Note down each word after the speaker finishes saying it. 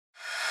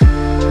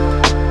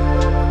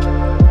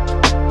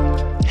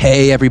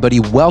Hey,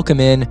 everybody, welcome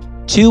in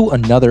to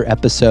another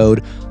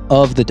episode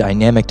of the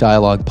Dynamic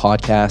Dialogue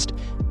Podcast.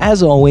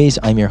 As always,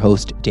 I'm your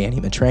host, Danny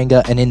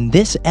Matranga, and in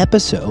this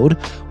episode,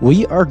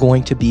 we are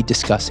going to be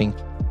discussing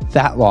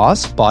fat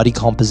loss, body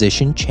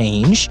composition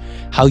change,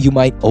 how you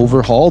might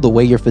overhaul the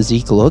way your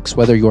physique looks,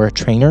 whether you're a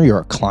trainer,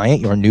 you're a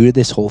client, you're new to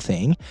this whole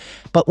thing.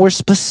 But we're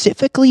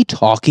specifically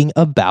talking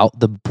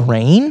about the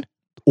brain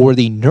or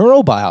the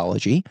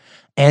neurobiology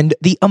and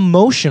the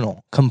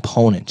emotional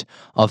component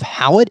of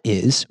how it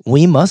is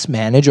we must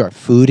manage our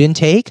food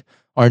intake,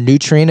 our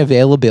nutrient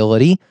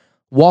availability,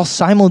 while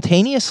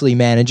simultaneously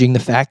managing the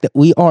fact that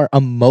we are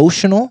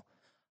emotional,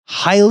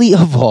 highly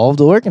evolved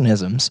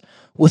organisms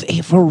with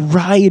a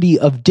variety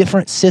of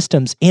different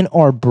systems in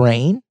our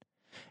brain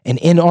and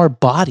in our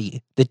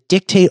body that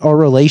dictate our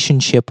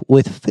relationship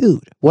with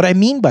food. What I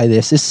mean by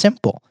this is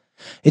simple.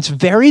 It's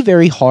very,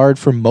 very hard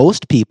for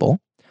most people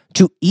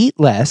to eat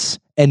less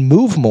and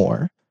move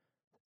more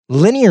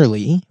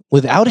linearly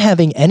without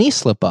having any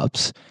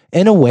slip-ups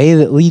in a way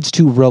that leads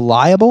to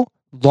reliable,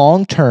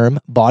 long-term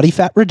body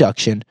fat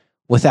reduction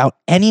without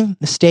any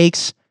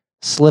mistakes,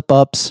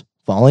 slip-ups,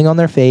 falling on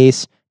their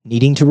face,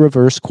 needing to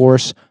reverse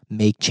course,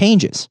 make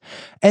changes.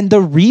 And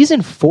the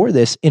reason for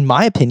this, in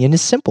my opinion,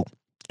 is simple.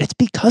 It's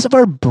because of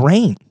our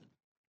brain.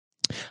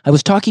 I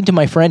was talking to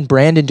my friend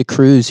Brandon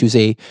DeCruz, who's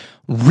a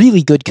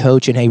really good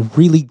coach and a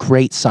really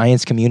great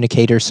science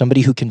communicator,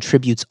 somebody who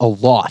contributes a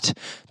lot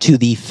to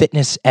the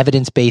fitness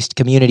evidence-based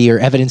community or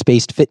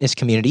evidence-based fitness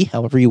community,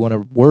 however you want to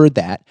word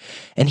that.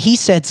 And he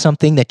said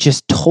something that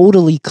just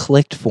totally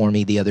clicked for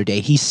me the other day.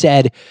 He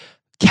said,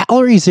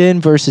 calories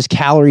in versus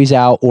calories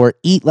out, or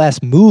eat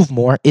less, move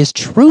more, is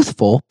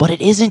truthful, but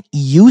it isn't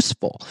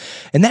useful.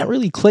 And that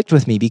really clicked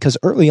with me because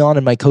early on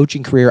in my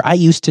coaching career, I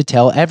used to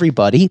tell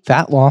everybody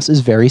fat loss is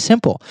very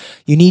simple.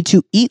 You need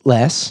to eat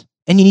less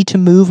and you need to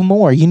move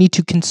more. You need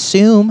to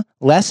consume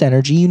less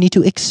energy. You need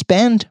to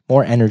expend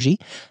more energy,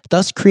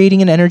 thus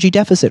creating an energy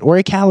deficit or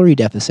a calorie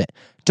deficit.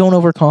 Don't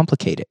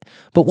overcomplicate it.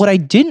 But what I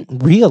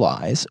didn't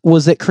realize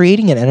was that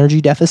creating an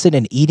energy deficit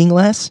and eating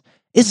less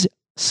is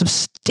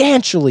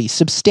substantially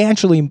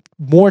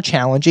more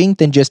challenging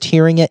than just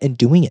hearing it and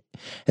doing it.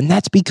 And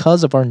that's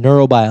because of our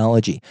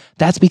neurobiology.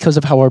 That's because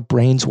of how our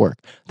brains work.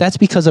 That's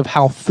because of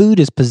how food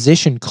is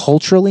positioned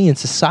culturally and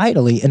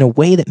societally in a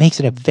way that makes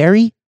it a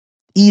very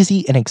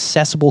easy and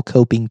accessible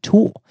coping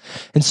tool.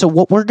 And so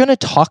what we're going to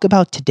talk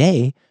about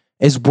today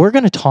is we're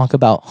going to talk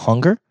about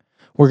hunger.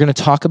 We're going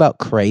to talk about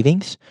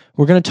cravings.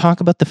 We're going to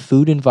talk about the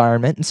food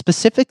environment. And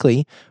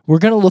specifically, we're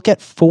going to look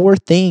at four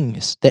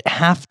things that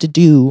have to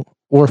do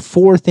or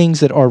four things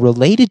that are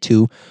related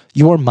to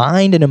your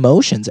mind and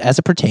emotions as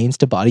it pertains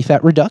to body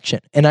fat reduction.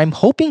 And I'm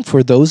hoping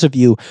for those of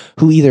you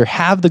who either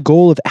have the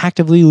goal of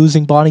actively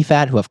losing body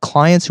fat, who have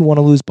clients who want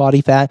to lose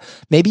body fat,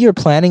 maybe you're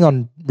planning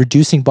on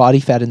reducing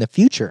body fat in the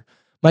future.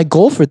 My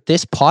goal for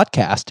this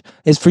podcast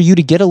is for you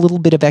to get a little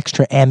bit of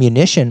extra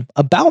ammunition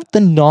about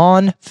the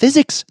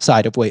non-physics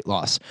side of weight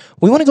loss.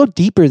 We want to go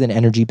deeper than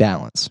energy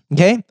balance,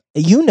 okay?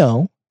 You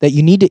know that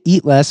you need to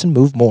eat less and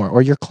move more,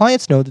 or your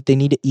clients know that they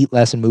need to eat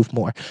less and move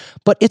more.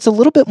 But it's a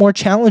little bit more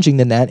challenging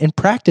than that in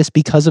practice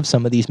because of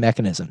some of these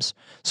mechanisms.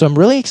 So I'm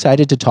really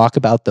excited to talk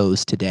about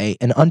those today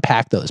and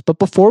unpack those. But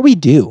before we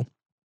do,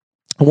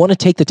 I want to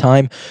take the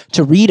time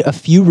to read a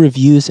few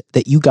reviews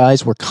that you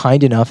guys were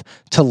kind enough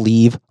to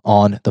leave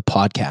on the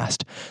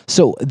podcast.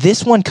 So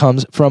this one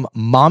comes from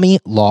Mommy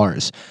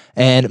Lars.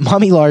 And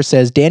Mommy Lars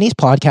says, Danny's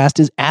podcast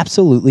is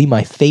absolutely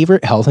my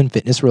favorite health and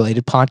fitness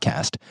related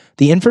podcast.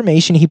 The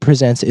information he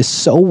presents is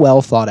so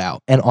well thought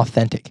out and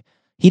authentic.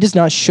 He does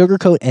not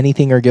sugarcoat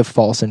anything or give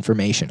false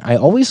information. I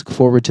always look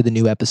forward to the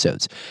new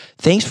episodes.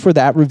 Thanks for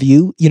that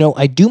review. You know,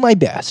 I do my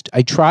best.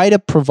 I try to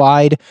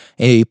provide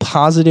a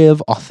positive,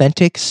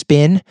 authentic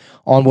spin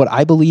on what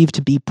I believe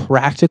to be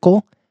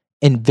practical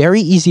and very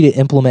easy to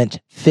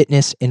implement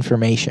fitness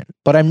information.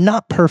 But I'm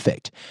not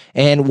perfect.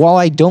 And while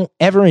I don't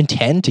ever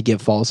intend to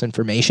give false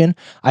information,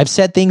 I've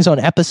said things on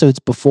episodes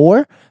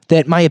before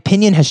that my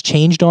opinion has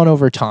changed on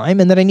over time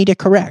and that I need to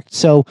correct.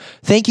 So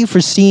thank you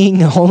for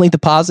seeing only the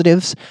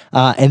positives,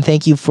 and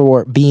thank you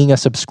for being a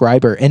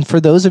subscriber. And for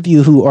those of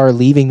you who are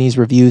leaving these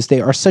reviews, they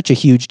are such a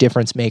huge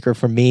difference maker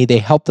for me. They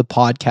help the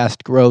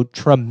podcast grow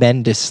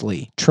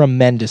tremendously.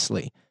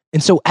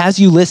 And so as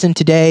you listen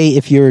today,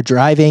 if you're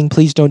driving,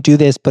 please don't do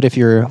this. But if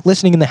you're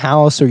listening in the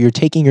house or you're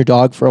taking your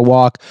dog for a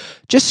walk,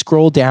 just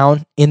scroll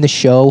down in the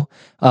show,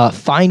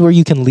 find where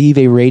you can leave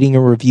a rating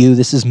or review.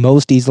 This is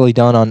most easily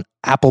done on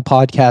Apple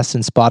Podcasts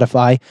and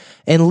Spotify,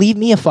 and leave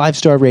me a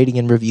 5-star rating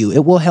and review.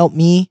 It will help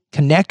me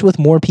connect with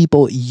more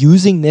people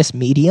using this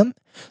medium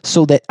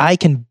so that I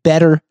can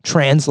better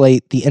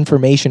translate the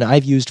information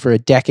I've used for a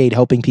decade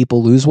helping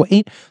people lose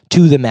weight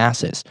to the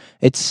masses.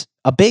 It's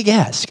a big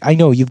ask. I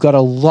know you've got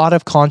a lot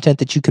of content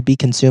that you could be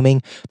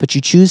consuming, but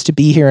you choose to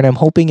be here, and I'm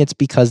hoping it's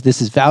because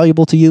this is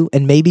valuable to you,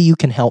 and maybe you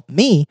can help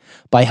me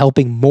by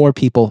helping more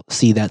people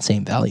see that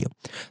same value.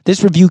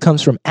 This review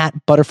comes from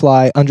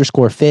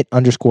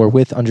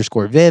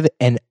 @butterfly_fit_with_viv,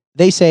 and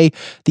they say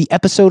the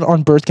episode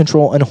on birth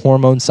control and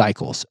hormone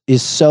cycles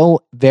is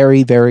so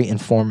very, very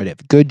informative.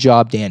 Good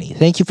job, Danny.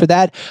 Thank you for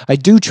that. I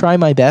do try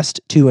my best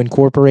to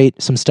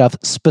incorporate some stuff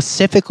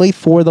specifically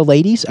for the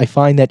ladies. I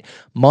find that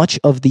much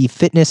of the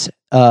fitness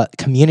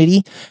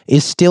community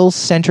is still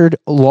centered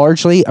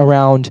largely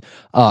around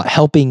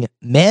helping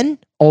men,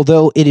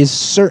 although it is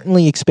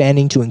certainly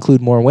expanding to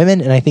include more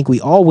women. And I think we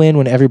all win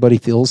when everybody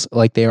feels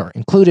like they are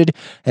included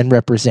and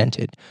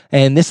represented.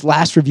 And this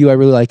last review, I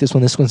really like this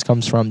one. This one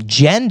comes from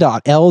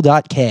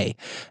Jen.L.K.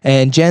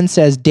 And Jen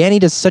says, Danny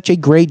does such a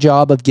great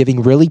job of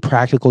giving really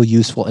practical,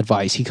 useful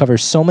advice. He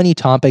covers so many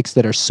topics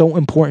that are so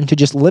important to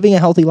just living a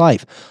healthy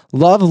life.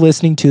 Love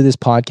listening to this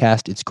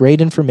podcast. It's great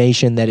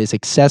information that is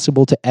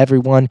accessible to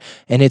everyone,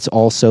 and it's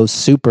also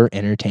super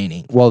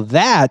entertaining. Well,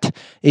 that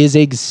is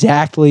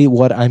exactly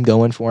what I'm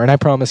going for. And I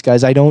promise,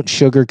 guys, I don't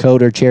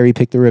sugarcoat or cherry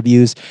pick the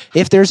reviews.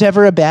 If there's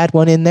ever a bad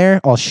one in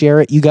there, I'll share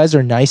it. You guys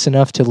are nice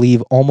enough to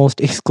leave almost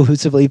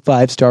exclusively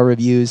 5-star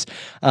reviews.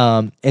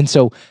 And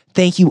so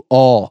thank you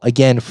all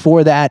again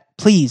for that.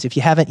 Please, if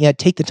you haven't yet,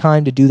 take the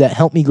time to do that.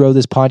 Help me grow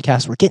this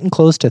podcast. We're getting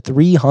close to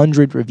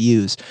 300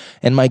 reviews.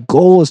 And my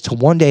goal is to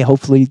one day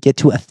hopefully get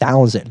to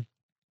 1,000.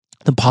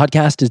 The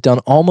podcast has done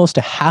almost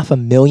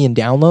 500,000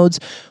 downloads,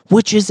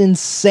 which is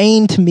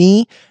insane to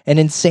me, and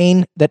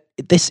insane that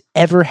this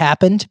ever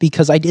happened,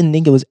 because I didn't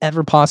think it was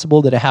ever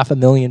possible that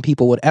 500,000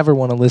 people would ever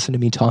want to listen to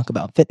me talk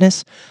about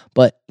fitness.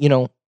 But,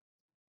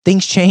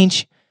 things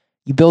change.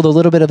 You build a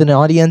little bit of an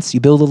audience,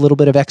 you build a little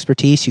bit of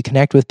expertise, you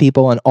connect with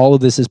people, and all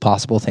of this is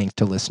possible thanks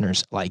to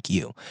listeners like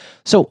you.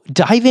 So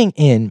diving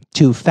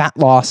into fat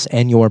loss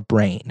and your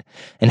brain,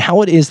 and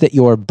how it is that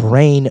your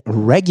brain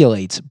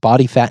regulates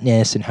body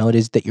fatness, and how it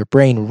is that your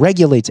brain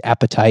regulates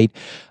appetite,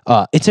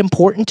 it's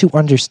important to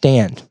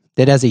understand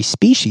that as a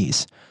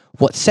species,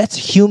 what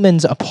sets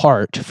humans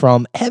apart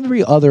from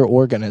every other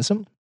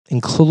organism,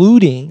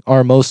 including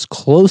our most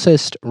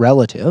closest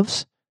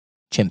relatives,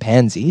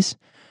 chimpanzees,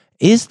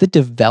 is the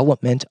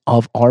development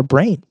of our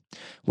brain.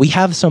 We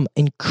have some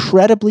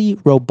incredibly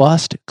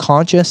robust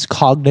conscious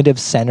cognitive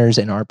centers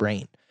in our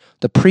brain.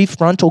 The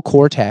prefrontal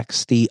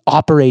cortex, the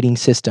operating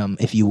system,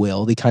 if you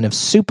will, the kind of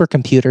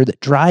supercomputer that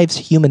drives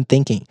human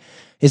thinking,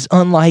 is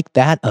unlike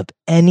that of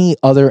any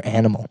other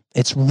animal.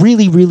 It's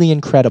really, really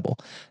incredible.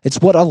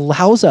 It's what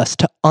allows us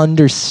to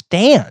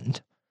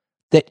understand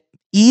that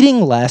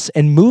eating less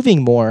and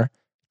moving more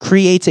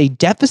creates a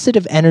deficit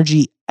of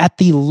energy at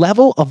the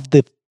level of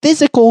the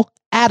physical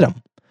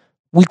atom.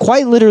 We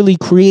quite literally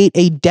create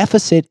a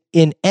deficit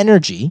in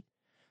energy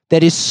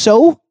that is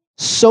so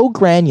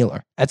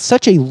granular at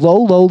such a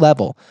low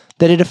level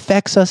that it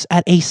affects us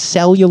at a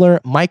cellular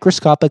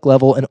microscopic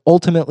level and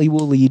ultimately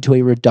will lead to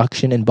a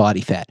reduction in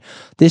body fat.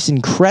 This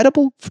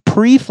incredible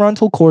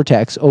prefrontal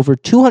cortex over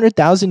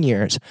 200,000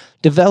 years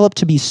developed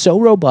to be so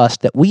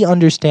robust that we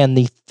understand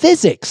the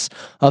physics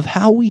of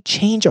how we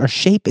change our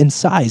shape and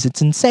size.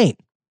 It's insane.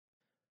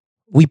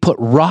 We put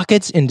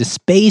rockets into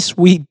space.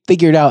 We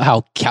figured out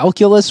how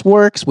calculus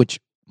works, which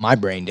my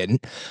brain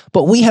didn't.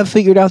 But we have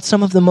figured out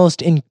some of the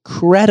most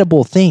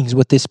incredible things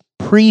with this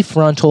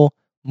prefrontal,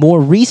 more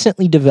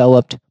recently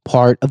developed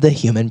part of the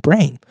human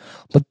brain.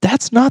 But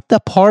that's not the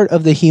part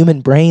of the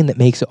human brain that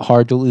makes it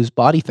hard to lose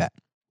body fat.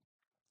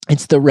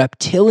 It's the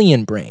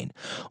reptilian brain,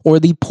 or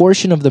the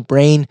portion of the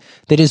brain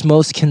that is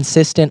most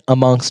consistent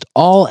amongst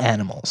all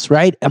animals,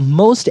 right? And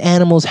most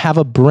animals have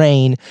a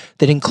brain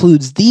that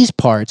includes these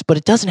parts, but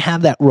it doesn't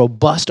have that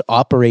robust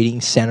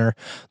operating center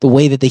the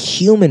way that the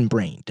human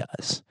brain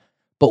does.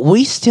 But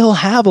we still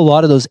have a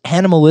lot of those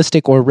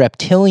animalistic or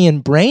reptilian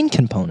brain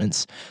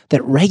components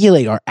that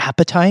regulate our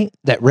appetite,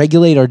 that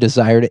regulate our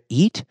desire to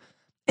eat.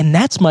 And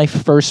that's my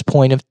first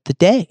point of the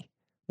day,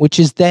 which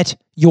is that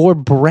your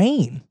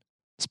brain,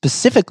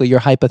 specifically your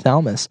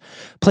hypothalamus,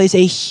 plays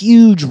a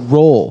huge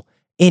role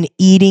in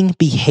eating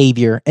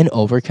behavior and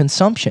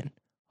overconsumption.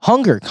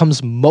 Hunger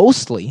comes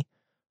mostly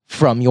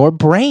from your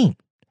brain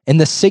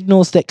and the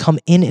signals that come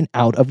in and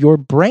out of your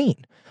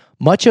brain.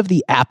 Much of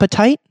the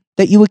appetite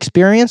that you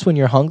experience when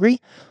you're hungry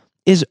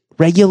is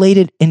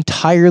regulated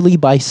entirely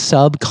by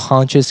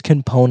subconscious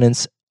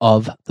components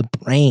of the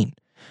brain.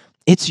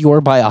 It's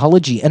your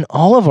biology, and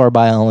all of our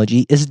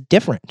biology is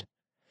different.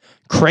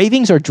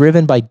 Cravings are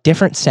driven by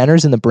different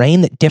centers in the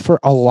brain that differ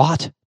a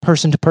lot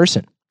person to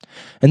person.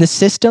 And the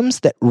systems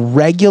that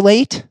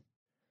regulate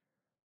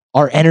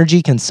our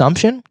energy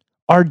consumption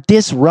are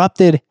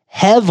disrupted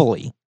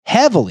heavily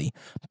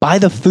by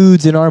the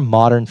foods in our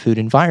modern food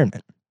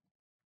environment.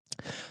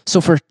 So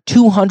for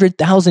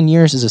 200,000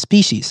 years as a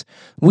species,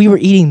 we were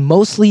eating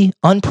mostly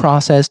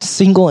unprocessed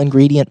single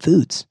ingredient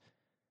foods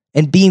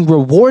and being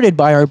rewarded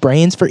by our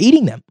brains for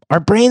eating them. Our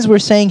brains were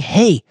saying,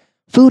 hey,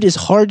 food is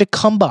hard to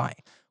come by.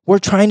 We're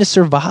trying to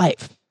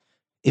survive.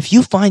 If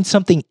you find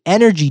something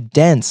energy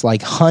dense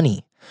like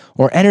honey,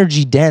 or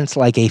energy dense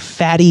like a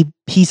fatty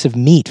piece of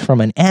meat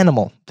from an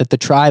animal that the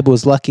tribe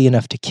was lucky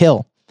enough to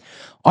kill,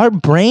 our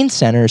brain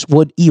centers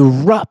would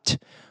erupt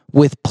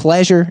with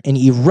pleasure and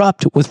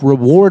erupt with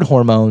reward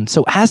hormone.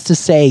 So as to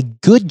say,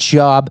 good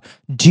job,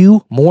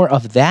 do more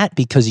of that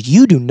because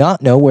you do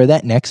not know where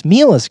that next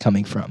meal is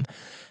coming from.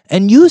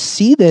 And you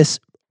see this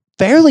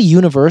fairly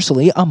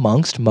universally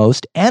amongst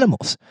most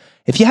animals.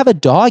 If you have a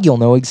dog, you'll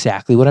know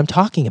exactly what I'm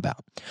talking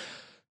about.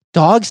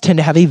 Dogs tend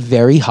to have a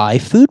very high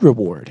food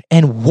reward,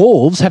 and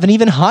wolves have an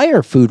even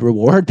higher food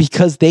reward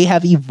because they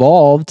have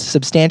evolved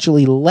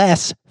substantially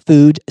less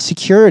food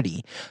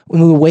security, in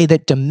the way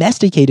that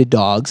domesticated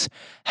dogs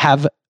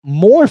have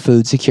more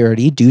food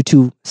security due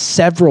to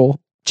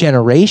several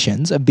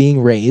generations of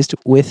being raised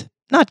with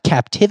not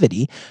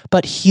captivity,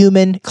 but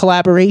human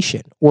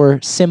collaboration or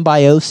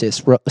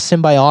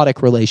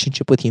symbiotic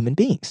relationship with human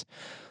beings.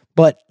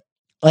 But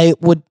I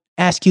would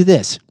ask you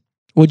this.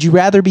 Would you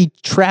rather be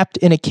trapped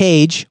in a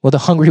cage with a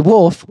hungry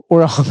wolf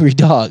or a hungry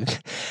dog?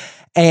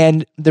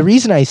 And the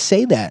reason I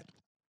say that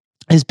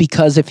is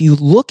because if you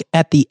look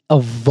at the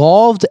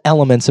evolved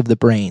elements of the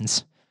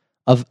brains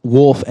of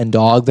wolf and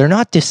dog, they're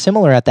not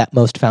dissimilar at that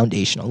most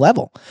foundational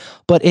level.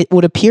 But it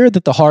would appear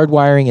that the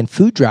hardwiring and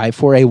food drive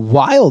for a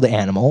wild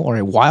animal or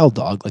a wild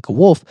dog like a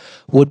wolf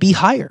would be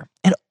higher.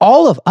 And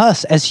all of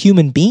us as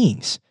human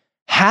beings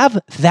have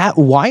that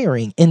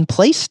wiring in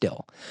place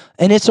still.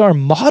 And it's our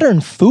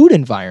modern food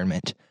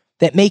environment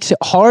that makes it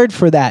hard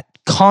for that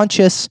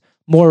conscious,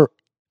 more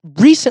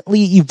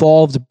recently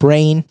evolved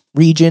brain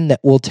region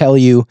that will tell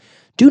you,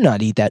 do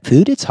not eat that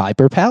food, it's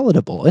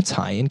hyperpalatable, it's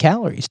high in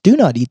calories. Do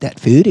not eat that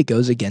food, it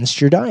goes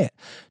against your diet.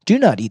 Do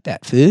not eat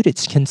that food,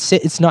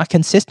 it's not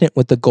consistent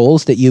with the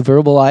goals that you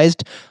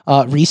verbalized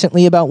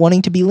recently about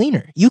wanting to be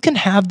leaner. You can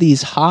have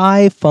these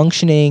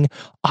high-functioning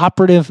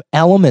operative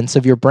elements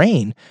of your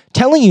brain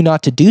telling you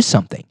not to do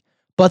something,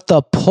 but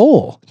the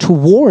pull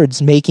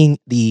towards making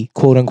the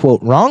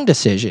quote-unquote wrong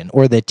decision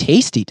or the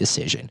tasty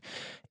decision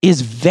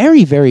is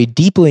very, very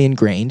deeply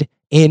ingrained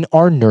in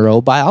our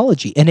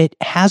neurobiology. And it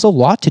has a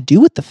lot to do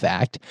with the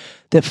fact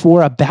that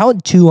for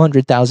about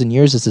 200,000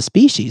 years as a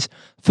species,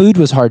 food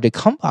was hard to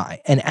come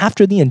by. And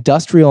after the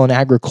industrial and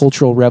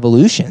agricultural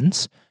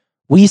revolutions,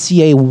 we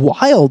see a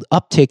wild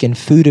uptick in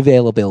food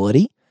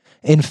availability,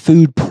 in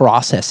food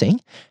processing,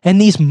 and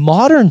these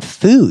modern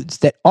foods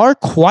that are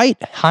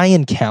quite high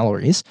in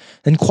calories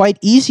and quite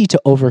easy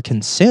to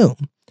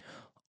overconsume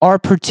are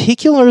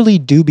particularly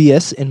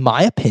dubious, in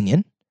my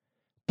opinion,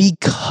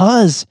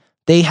 because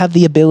they have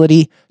the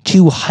ability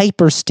to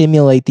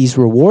hyperstimulate these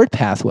reward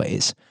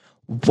pathways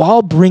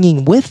while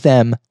bringing with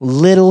them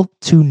little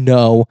to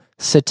no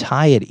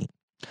satiety.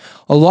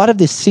 A lot of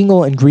the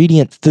single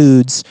ingredient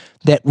foods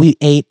that we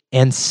ate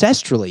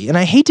ancestrally, and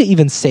I hate to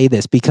even say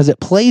this because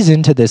it plays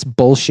into this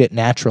bullshit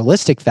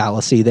naturalistic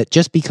fallacy that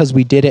just because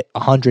we did it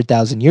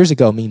 100,000 years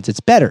ago means it's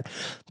better.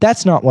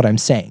 That's not what I'm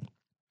saying.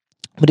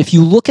 But if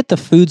you look at the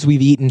foods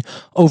we've eaten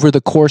over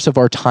the course of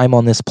our time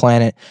on this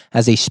planet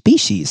as a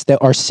species that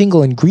are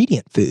single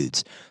ingredient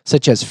foods,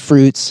 such as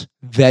fruits,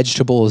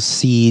 vegetables,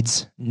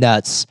 seeds,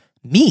 nuts,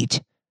 meat,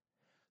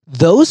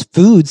 those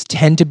foods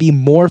tend to be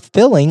more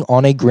filling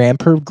on a gram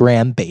per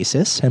gram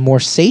basis and more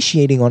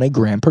satiating on a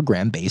gram per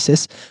gram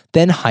basis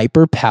than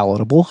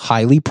hyperpalatable,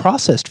 highly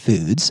processed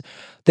foods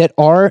that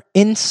are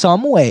in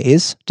some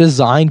ways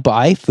designed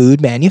by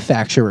food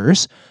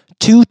manufacturers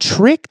to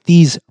trick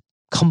these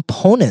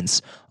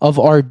components of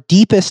our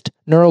deepest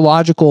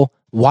neurological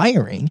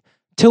wiring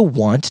to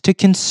want to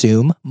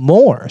consume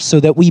more so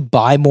that we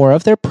buy more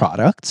of their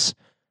products,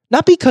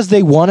 not because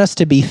they want us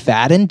to be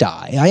fat and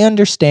die. I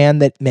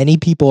understand that many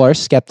people are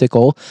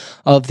skeptical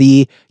of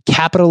the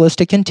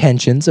capitalistic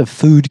intentions of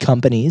food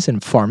companies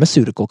and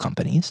pharmaceutical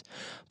companies,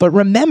 but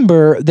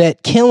remember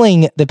that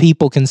killing the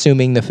people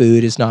consuming the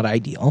food is not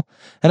ideal,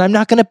 and I'm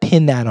not going to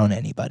pin that on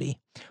anybody.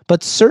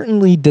 But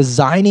certainly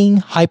designing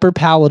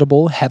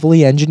hyperpalatable,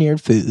 heavily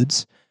engineered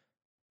foods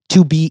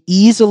to be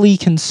easily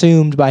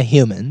consumed by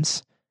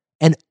humans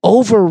and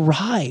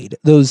override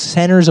those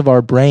centers of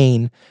our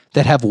brain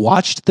that have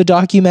watched the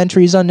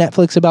documentaries on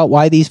Netflix about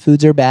why these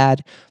foods are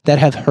bad, that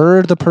have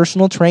heard the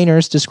personal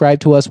trainers describe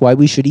to us why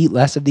we should eat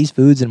less of these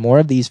foods and more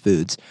of these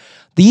foods.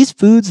 These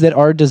foods that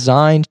are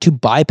designed to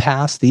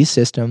bypass these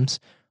systems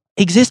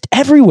exist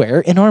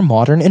everywhere in our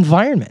modern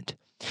environment.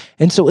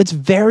 And so it's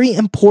very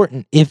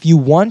important if you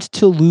want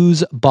to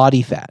lose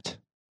body fat,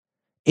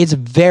 it's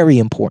very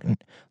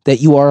important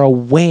that you are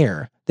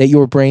aware that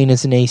your brain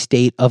is in a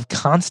state of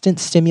constant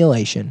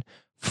stimulation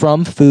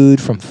from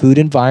food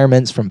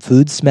environments, from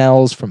food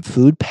smells, from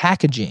food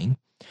packaging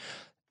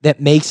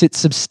that makes it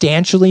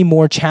substantially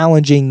more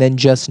challenging than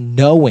just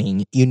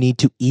knowing you need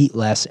to eat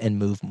less and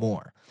move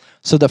more.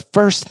 So the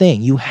first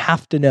thing you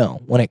have to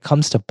know when it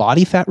comes to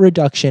body fat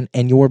reduction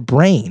and your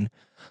brain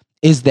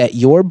is that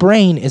your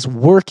brain is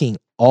working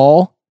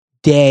all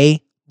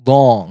day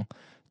long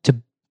to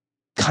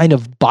kind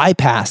of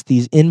bypass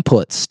these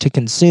inputs to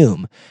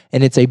consume.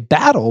 And it's a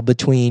battle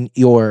between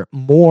your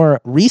more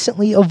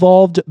recently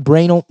evolved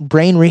neural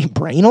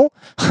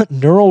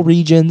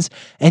regions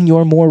and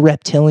your more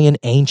reptilian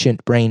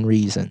ancient brain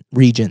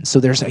regions. So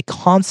there's a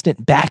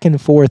constant back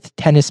and forth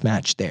tennis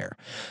match there.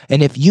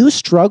 And if you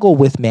struggle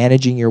with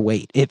managing your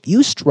weight, if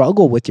you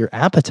struggle with your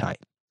appetite,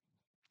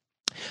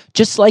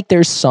 just like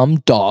there's some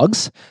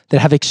dogs that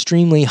have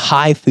extremely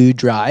high food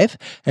drive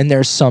and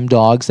there's some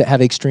dogs that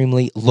have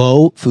extremely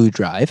low food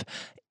drive,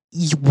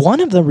 one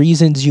of the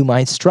reasons you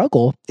might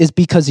struggle is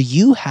because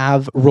you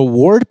have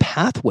reward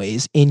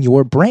pathways in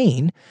your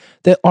brain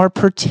that are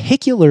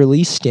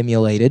particularly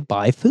stimulated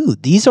by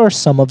food. These are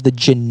some of the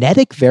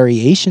genetic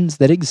variations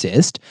that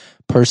exist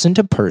person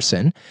to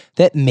person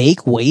that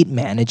make weight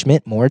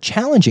management more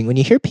challenging. When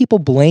you hear people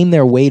blame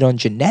their weight on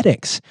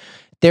genetics,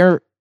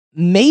 they're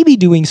maybe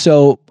doing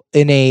so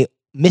in a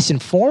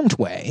misinformed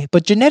way,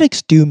 but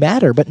genetics do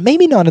matter, but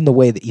maybe not in the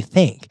way that you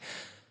think.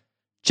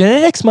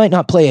 Genetics might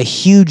not play a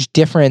huge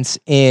difference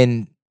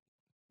in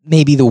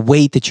maybe the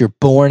weight that you're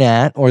born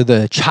at or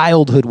the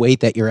childhood weight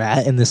that you're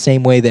at in the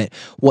same way that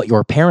what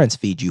your parents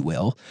feed you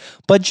will.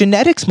 But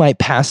genetics might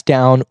pass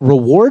down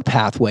reward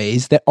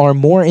pathways that are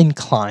more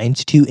inclined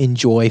to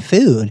enjoy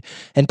food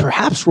and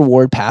perhaps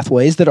reward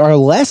pathways that are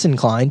less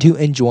inclined to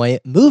enjoy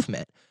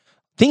movement.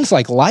 Things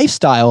like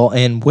lifestyle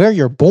and where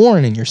you're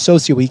born and your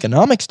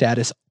socioeconomic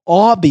status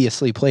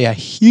obviously play a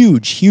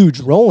huge,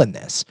 huge role in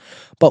this.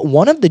 But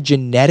one of the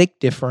genetic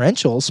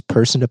differentials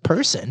person to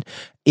person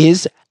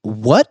is,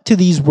 what do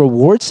these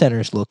reward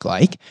centers look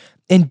like?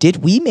 And did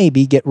we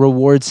maybe get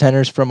reward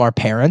centers from our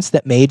parents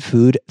that made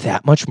food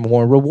that much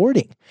more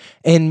rewarding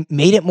and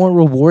made it more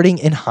rewarding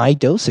in high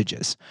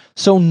dosages?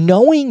 So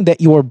knowing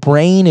that your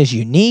brain is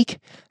unique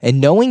and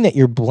knowing that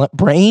your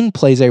brain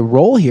plays a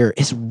role here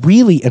is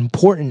really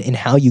important in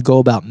how you go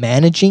about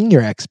managing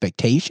your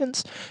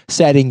expectations,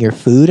 setting your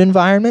food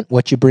environment,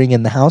 what you bring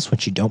in the house,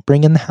 what you don't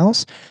bring in the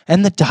house,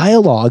 and the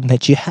dialogue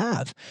that you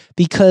have.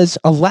 Because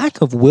a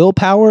lack of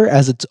willpower,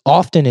 as it's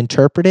often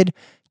interpreted,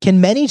 can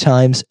many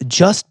times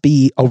just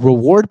be a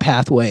reward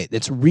pathway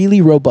that's really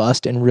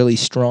robust and really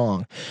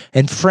strong.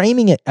 And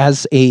framing it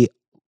as a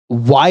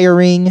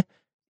wiring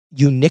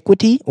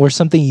uniquity or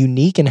something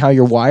unique in how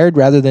you're wired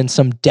rather than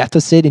some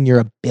deficit in your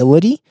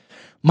ability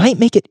might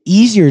make it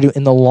easier to,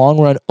 in the long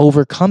run,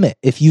 overcome it.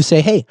 If you say,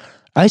 hey,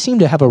 I seem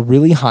to have a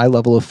really high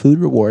level of food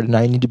reward and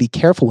I need to be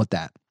careful with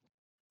that.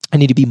 I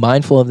need to be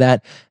mindful of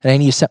that, and I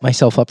need to set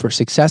myself up for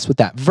success with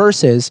that,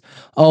 versus,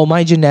 oh,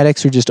 my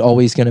genetics are just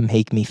always going to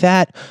make me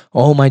fat.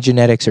 Oh, my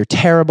genetics are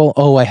terrible.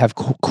 Oh, I have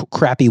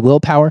crappy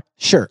willpower.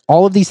 Sure,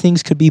 all of these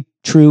things could be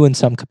true in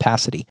some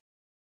capacity.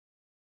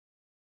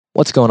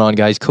 What's going on,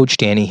 guys? Coach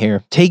Danny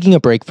here, taking a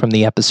break from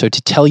the episode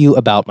to tell you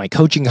about my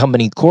coaching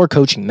company, Core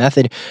Coaching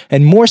Method,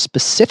 and more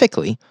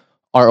specifically,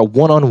 our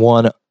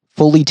one-on-one,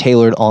 fully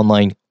tailored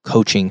online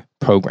coaching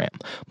program.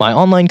 My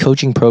online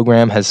coaching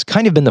program has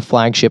kind of been the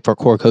flagship for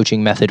Core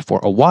Coaching Method for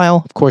a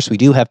while. Of course, we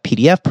do have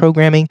PDF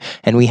programming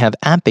and we have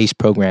app-based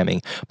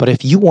programming. But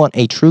if you want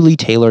a truly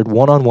tailored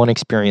one-on-one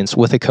experience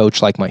with a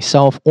coach like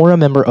myself or a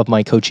member of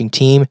my coaching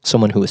team,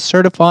 someone who is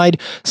certified,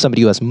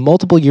 somebody who has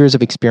multiple years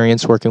of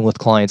experience working with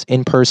clients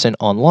in person,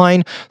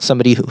 online,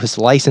 somebody who is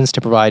licensed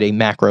to provide a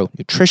macro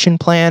nutrition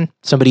plan,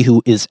 somebody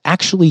who is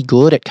actually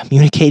good at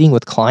communicating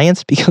with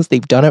clients because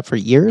they've done it for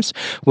years,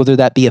 whether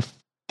that be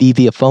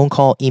via phone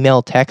call,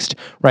 email, text,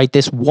 right?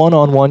 This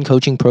one-on-one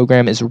coaching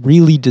program is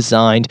really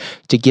designed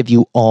to give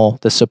you all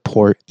the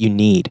support you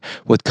need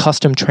with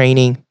custom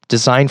training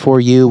designed for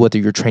you, whether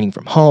you're training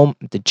from home,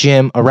 the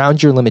gym,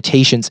 around your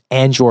limitations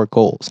and your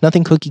goals.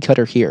 Nothing cookie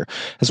cutter here,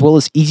 as well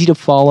as easy to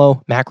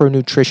follow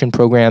macronutrition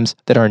programs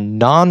that are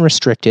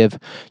non-restrictive.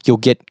 You'll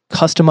get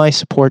customized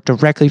support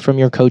directly from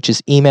your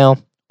coach's email,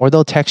 or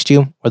they'll text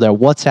you, or they'll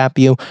WhatsApp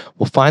you.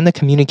 We'll find the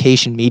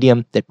communication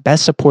medium that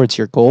best supports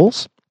your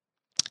goals,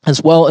 as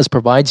well as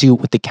provides you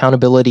with the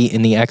accountability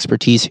and the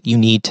expertise you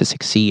need to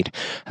succeed,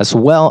 as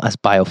well as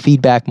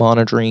biofeedback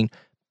monitoring,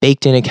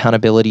 baked-in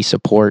accountability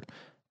support,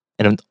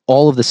 and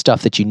all of the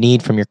stuff that you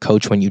need from your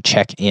coach when you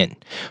check in.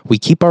 We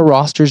keep our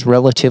rosters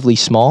relatively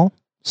small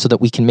so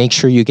that we can make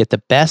sure you get the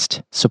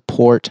best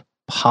support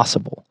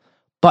possible.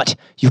 But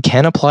you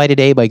can apply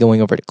today by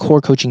going over to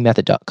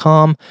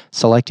corecoachingmethod.com,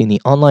 selecting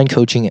the online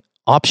coaching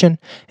option,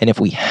 and if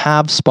we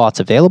have spots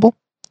available,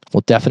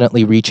 we'll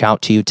definitely reach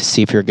out to you to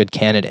see if you're a good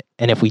candidate.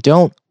 And if we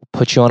don't, we'll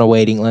put you on a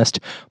waiting list,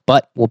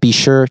 but we'll be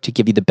sure to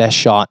give you the best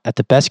shot at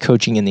the best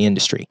coaching in the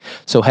industry.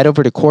 So head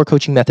over to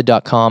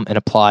corecoachingmethod.com and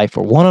apply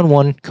for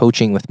one-on-one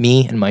coaching with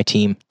me and my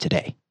team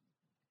today.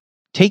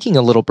 Taking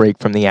a little break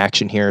from the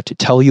action here to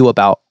tell you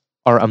about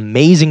our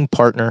amazing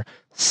partner,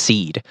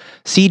 Seed.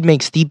 Seed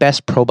makes the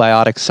best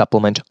probiotic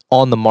supplement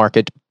on the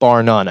market,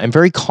 bar none. I'm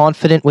very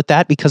confident with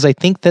that because I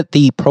think that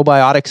the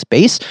probiotic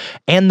space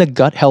and the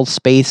gut health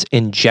space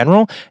in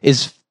general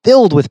is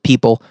filled with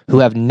people who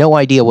have no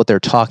idea what they're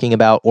talking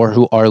about or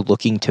who are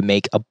looking to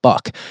make a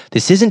buck.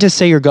 This isn't to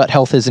say your gut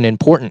health isn't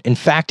important. In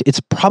fact, it's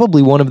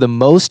probably one of the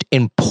most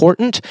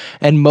important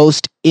and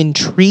most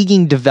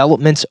intriguing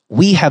developments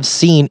we have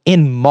seen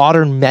in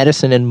modern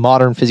medicine and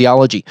modern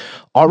physiology.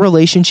 Our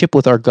relationship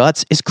with our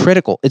guts is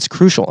critical. It's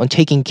crucial, and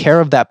taking care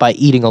of that by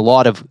eating a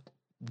lot of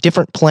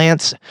different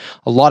plants,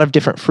 a lot of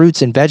different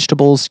fruits and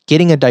vegetables,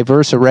 getting a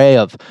diverse array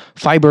of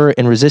fiber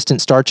and resistant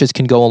starches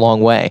can go a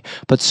long way,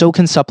 but so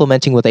can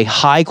supplementing with a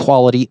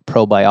high-quality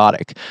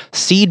probiotic.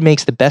 Seed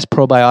makes the best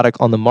probiotic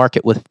on the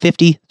market with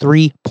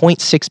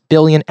 53.6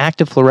 billion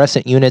active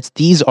fluorescent units.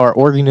 These are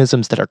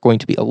organisms that are going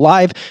to be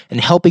alive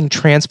and helping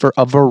transfer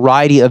a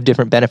variety of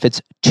different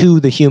benefits to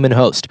the human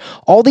host.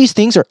 All these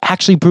things are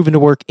actually proven to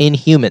work in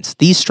humans.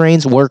 These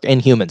strains work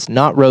in humans,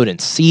 not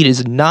rodents. Seed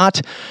is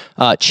not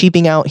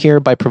cheaping out here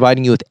by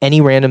providing you with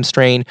any random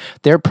strain.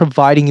 They're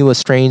providing you with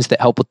strains that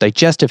help with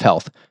digestive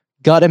health,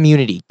 gut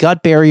immunity,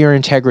 gut barrier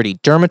integrity,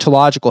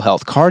 dermatological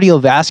health,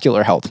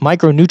 cardiovascular health,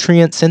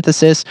 micronutrient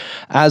synthesis,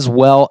 as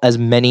well as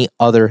many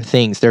other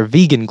things. They're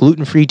vegan,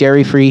 gluten-free,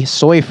 dairy-free,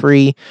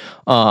 soy-free,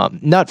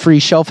 nut-free,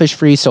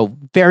 shellfish-free, so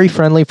very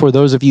friendly for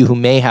those of you who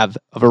may have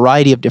a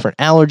variety of different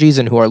allergies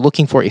and who are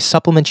looking for a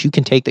supplement you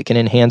can take that can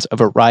enhance a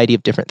variety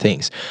of different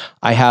things.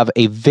 I have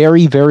a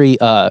very, very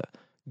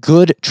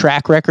good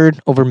track record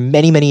over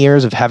many, many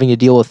years of having to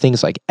deal with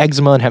things like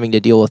eczema and having to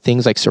deal with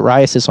things like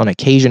psoriasis on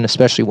occasion,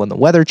 especially when the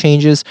weather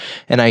changes.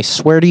 And I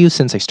swear to you,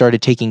 since I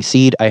started taking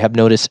Seed, I have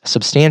noticed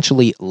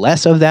substantially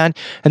less of that.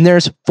 And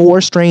there's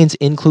 4 strains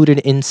included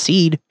in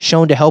Seed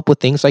shown to help with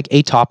things like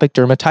atopic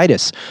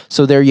dermatitis.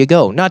 So there you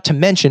go. Not to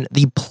mention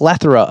the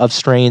plethora of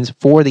strains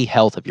for the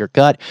health of your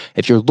gut.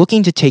 If you're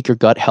looking to take your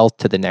gut health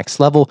to the next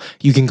level,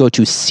 you can go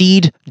to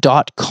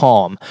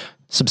seed.com.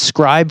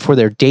 Subscribe for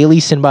their daily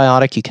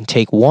Synbiotic. You can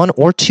take 1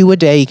 or 2 a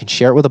day. You can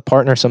share it with a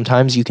partner.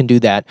 Sometimes you can do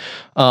that.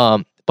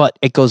 But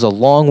it goes a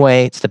long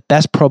way. It's the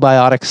best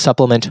probiotic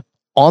supplement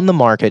on the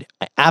market.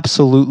 I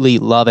absolutely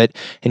love it.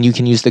 And you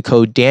can use the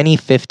code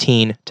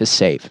Danny15 to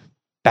save.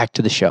 Back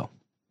to the show.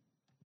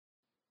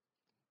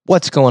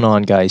 What's going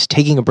on, guys?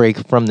 Taking a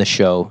break from the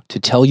show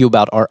to tell you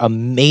about our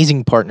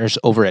amazing partners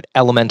over at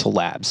Elemental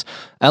Labs.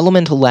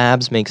 Elemental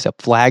Labs makes a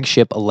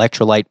flagship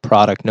electrolyte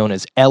product known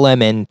as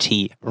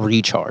LMNT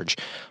Recharge.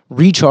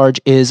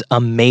 Recharge is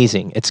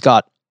amazing. It's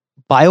got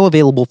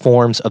bioavailable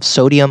forms of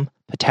sodium,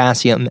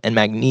 potassium, and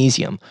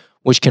magnesium,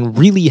 which can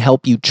really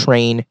help you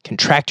train,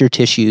 contract your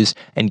tissues,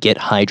 and get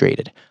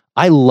hydrated.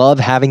 I love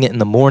having it in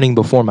the morning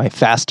before my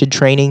fasted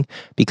training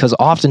because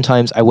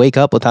oftentimes I wake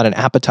up without an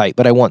appetite,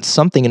 but I want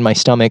something in my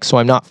stomach so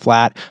I'm not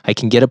flat, I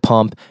can get a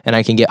pump, and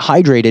I can get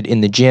hydrated in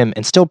the gym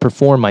and still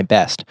perform my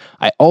best.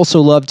 I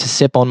also love to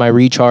sip on my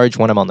Recharge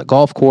when I'm on the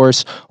golf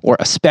course or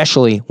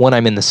especially when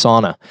I'm in the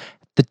sauna.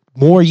 The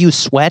more you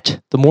sweat,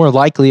 the more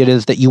likely it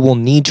is that you will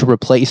need to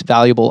replace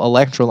valuable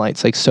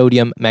electrolytes like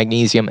sodium,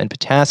 magnesium, and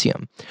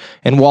potassium.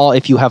 And while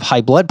if you have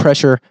high blood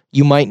pressure,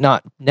 you might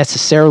not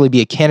necessarily be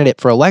a candidate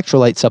for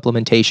electrolyte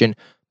supplementation,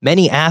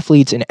 many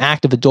athletes and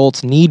active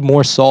adults need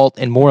more salt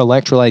and more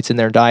electrolytes in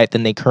their diet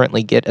than they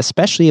currently get,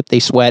 especially if they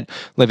sweat,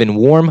 live in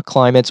warm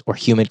climates or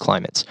humid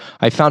climates.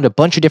 I found a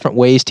bunch of different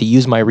ways to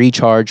use my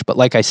Recharge, but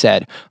like I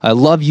said, I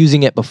love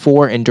using it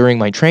before and during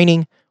my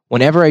training,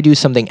 whenever I do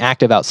something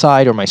active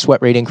outside or my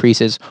sweat rate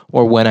increases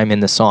or when I'm in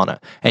the sauna.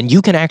 And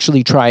you can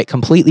actually try it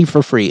completely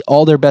for free.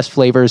 All their best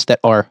flavors that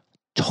are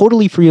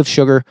totally free of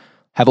sugar,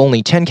 have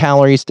only 10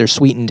 calories, they're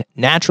sweetened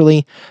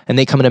naturally, and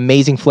they come in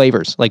amazing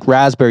flavors like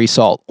raspberry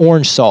salt,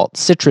 orange salt,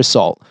 citrus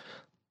salt.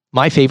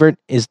 My favorite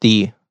is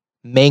the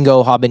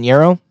mango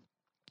habanero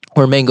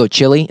or mango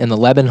chili and the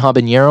lemon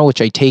habanero, which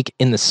I take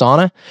in the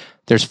sauna.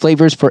 There's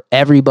flavors for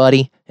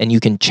everybody, and you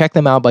can check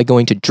them out by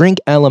going to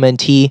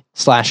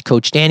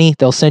drinklmnt/Coach Danny.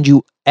 They'll send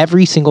you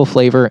every single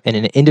flavor in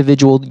an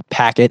individual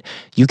packet.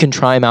 You can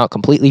try them out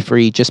completely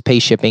free, just pay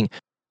shipping.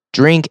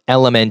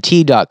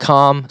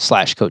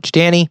 drinklmnt.com/Coach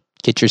Danny.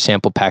 Get your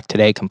sample pack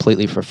today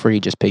completely for free,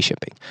 just pay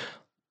shipping.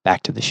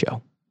 Back to the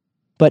show.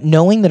 But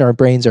knowing that our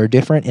brains are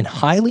different and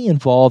highly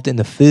involved in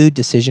the food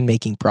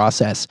decision-making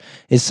process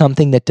is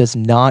something that does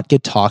not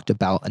get talked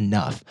about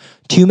enough.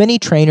 Too many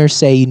trainers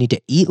say you need to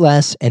eat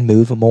less and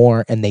move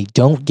more, and they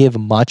don't give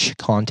much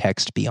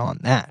context beyond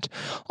that.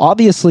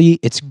 Obviously,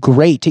 it's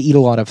great to eat a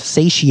lot of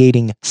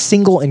satiating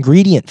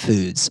single-ingredient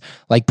foods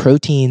like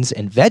proteins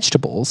and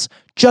vegetables,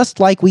 just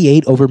like we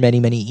ate over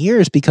many, many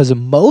years, because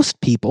most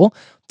people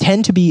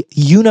tend to be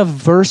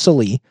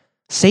universally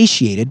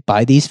satiated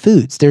by these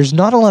foods. There's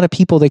not a lot of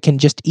people that can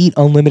just eat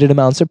unlimited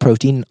amounts of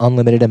protein and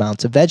unlimited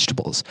amounts of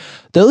vegetables.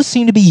 Those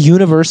seem to be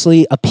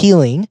universally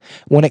appealing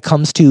when it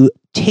comes to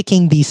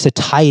ticking the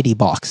satiety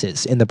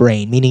boxes in the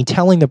brain, meaning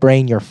telling the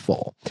brain you're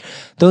full.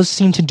 Those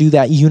seem to do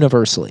that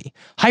universally.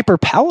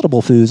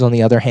 Hyperpalatable foods, on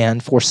the other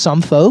hand, for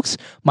some folks,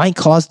 might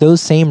cause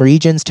those same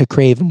regions to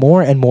crave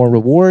more and more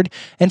reward,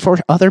 and for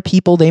other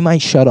people, they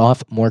might shut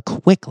off more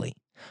quickly.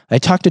 I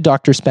talked to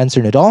Dr.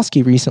 Spencer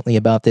Nadolsky recently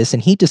about this,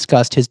 and he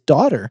discussed his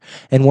daughter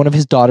and one of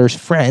his daughter's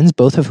friends,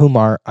 both of whom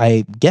are,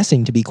 I'm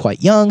guessing, to be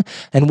quite young,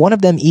 and one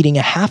of them eating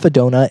a half a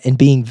donut and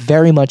being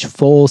very much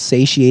full,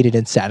 satiated,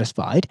 and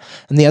satisfied,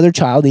 and the other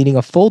child eating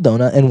a full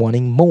donut and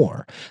wanting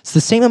more. It's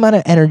the same amount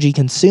of energy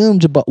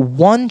consumed, but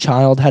one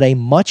child had a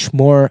much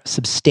more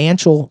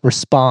substantial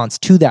response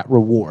to that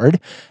reward,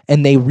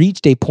 and they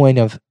reached a point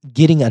of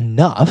getting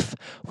enough,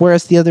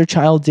 whereas the other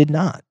child did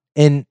not.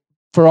 And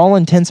for all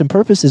intents and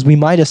purposes, we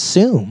might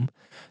assume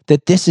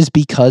that this is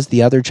because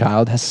the other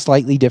child has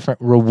slightly different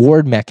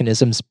reward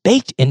mechanisms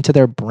baked into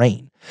their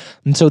brain.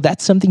 And so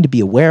that's something to be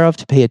aware of,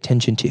 to pay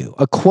attention to.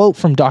 A quote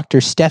from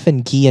Dr.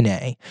 Stephan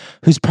Guyenet,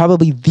 who's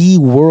probably the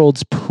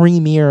world's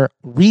premier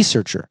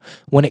researcher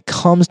when it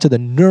comes to the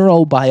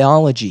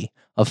neurobiology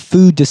of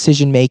food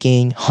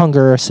decision-making,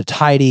 hunger,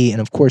 satiety,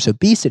 and of course,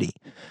 obesity,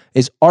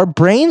 is our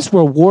brain's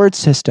reward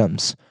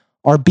systems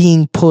are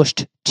being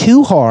pushed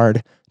too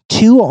hard,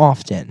 too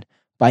often,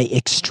 by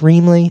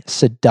extremely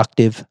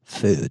seductive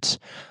foods.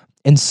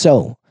 And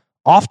so,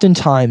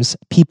 oftentimes,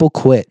 people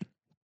quit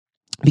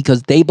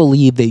because they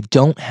believe they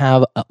don't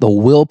have the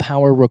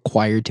willpower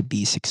required to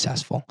be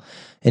successful.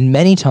 And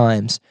many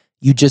times,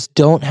 you just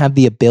don't have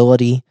the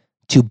ability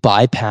to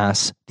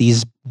bypass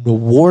these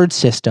reward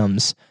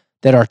systems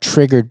that are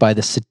triggered by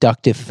the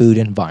seductive food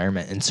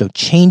environment. And so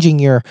changing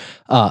your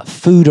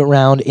food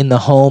around in the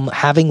home,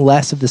 having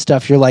less of the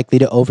stuff you're likely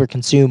to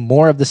overconsume,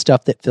 more of the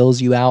stuff that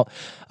fills you up,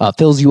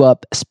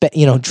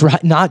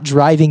 not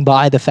driving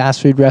by the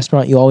fast food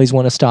restaurant you always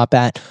want to stop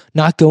at,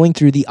 not going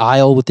through the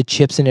aisle with the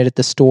chips in it at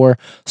the store,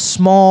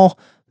 small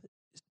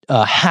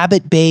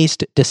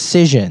habit-based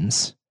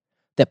decisions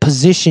that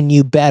position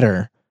you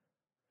better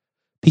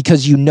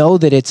because you know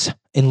that it's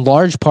in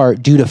large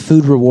part due to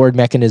food reward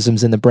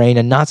mechanisms in the brain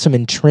and not some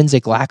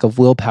intrinsic lack of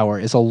willpower,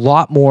 is a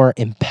lot more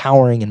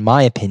empowering, in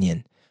my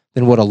opinion,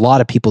 than what a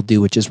lot of people do,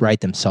 which is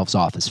write themselves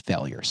off as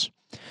failures.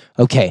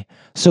 Okay,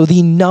 so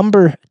the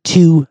number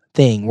 2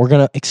 thing, we're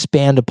going to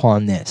expand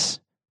upon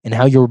this and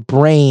how your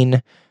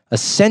brain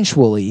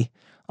essentially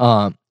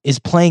is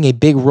playing a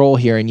big role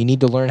here, and you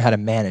need to learn how to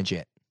manage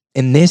it.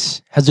 And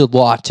this has a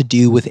lot to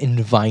do with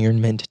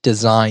environment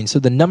design. So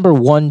the number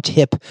 1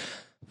 tip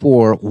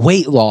for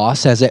weight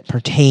loss as it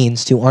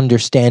pertains to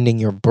understanding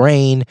your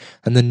brain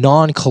and the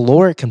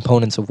non-caloric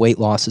components of weight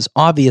loss is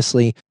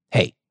obviously,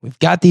 hey, we've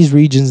got these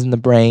regions in the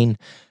brain,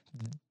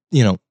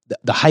 the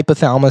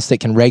hypothalamus that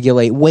can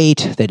regulate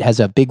weight, that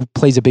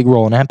plays a big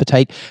role in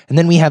appetite, and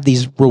then we have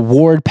these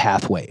reward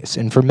pathways.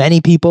 And for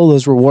many people,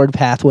 those reward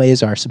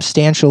pathways are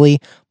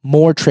substantially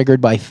more triggered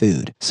by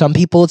food. Some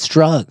people it's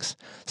drugs.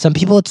 Some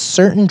people it's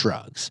certain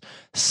drugs.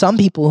 Some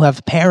people who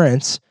have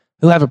parents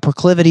who have a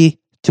proclivity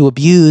to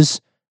abuse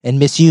and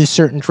misuse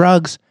certain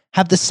drugs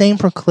have the same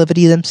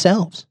proclivity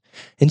themselves.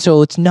 And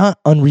so it's not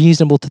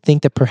unreasonable to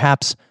think that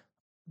perhaps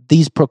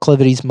these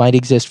proclivities might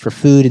exist for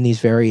food and these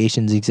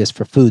variations exist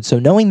for food. So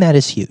knowing that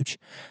is huge.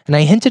 And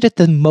I hinted at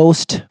the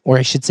most, or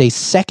I should say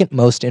second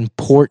most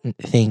important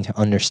thing to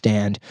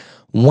understand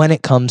when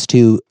it comes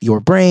to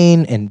your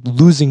brain and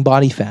losing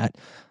body fat,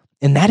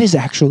 and that is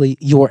actually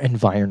your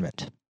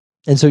environment.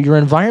 And so your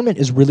environment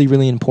is really,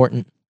 really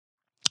important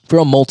for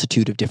a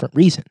multitude of different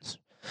reasons.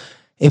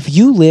 If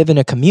you live in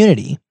a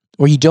community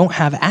where you don't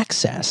have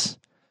access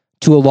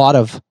to a lot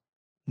of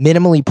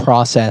minimally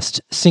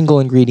processed single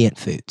ingredient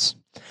foods,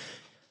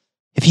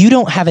 if you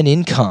don't have an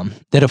income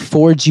that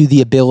affords you the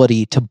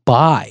ability to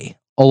buy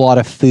a lot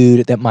of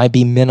food that might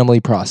be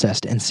minimally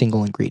processed and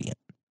single ingredient,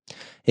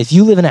 if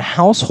you live in a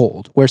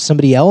household where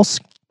somebody else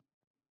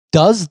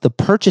does the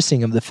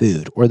purchasing of the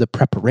food or the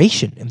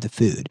preparation of the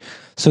food,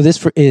 so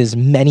this is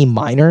many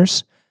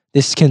minors,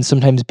 this can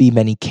sometimes be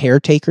many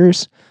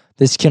caretakers,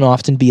 this can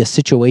often be a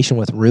situation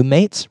with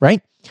roommates,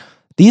 right?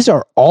 These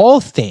are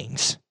all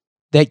things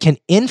that can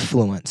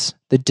influence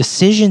the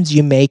decisions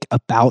you make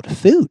about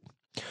food.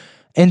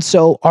 And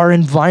so our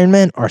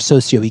environment, our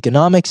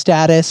socioeconomic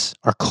status,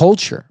 our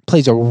culture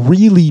plays a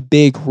really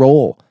big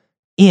role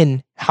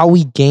in how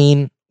we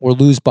gain or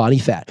lose body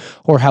fat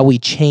or how we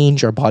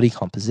change our body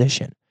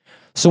composition.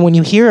 So when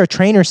you hear a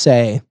trainer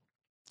say,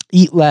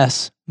 eat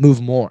less, move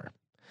more,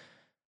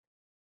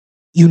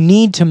 you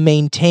need to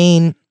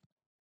maintain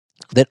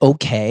that,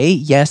 okay,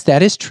 yes,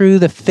 that is true.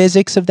 The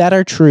physics of that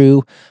are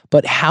true,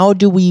 but how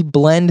do we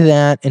blend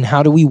that and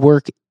how do we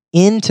work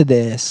into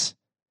this?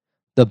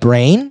 The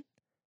brain,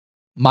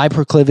 my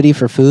proclivity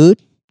for food,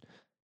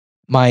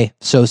 my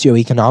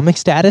socioeconomic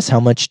status, how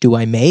much do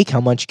I make? How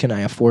much can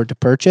I afford to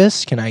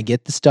purchase? Can I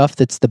get the stuff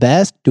that's the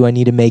best? Do I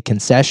need to make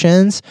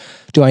concessions?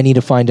 Do I need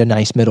to find a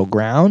nice middle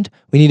ground?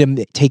 We need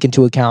to take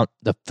into account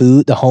the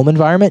food, the home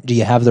environment. Do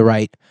you have the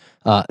right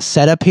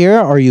setup here?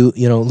 Are you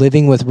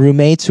living with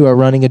roommates who are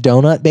running a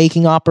donut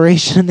baking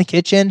operation in the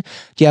kitchen?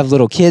 Do you have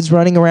little kids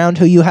running around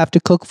who you have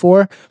to cook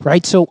for?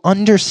 Right? So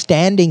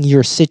understanding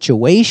your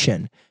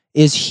situation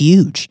is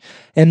huge.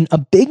 And a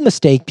big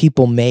mistake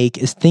people make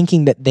is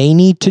thinking that they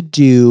need to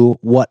do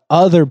what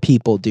other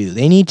people do.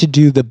 They need to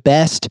do the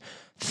best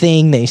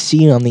thing they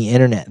see on the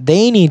internet.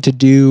 They need to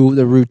do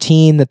the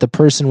routine that the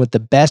person with the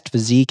best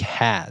physique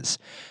has.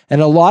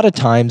 And a lot of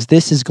times,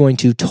 this is going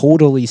to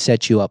totally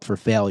set you up for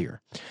failure.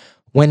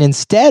 When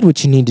instead,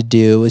 what you need to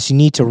do is you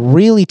need to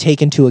really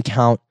take into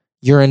account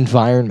your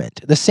environment,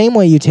 the same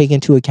way you take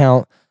into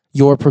account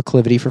your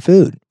proclivity for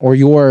food or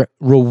your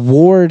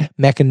reward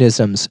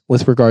mechanisms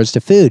with regards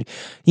to food.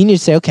 You need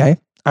to say, okay,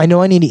 I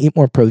know I need to eat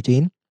more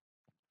protein.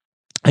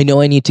 I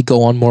know I need to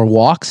go on more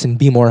walks and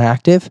be more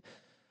active.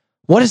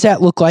 What does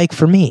that look like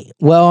for me?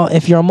 Well,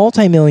 if you're a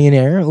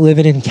multimillionaire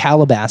living in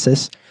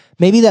Calabasas,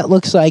 maybe that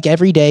looks like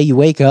every day you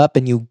wake up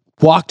and you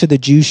walk to the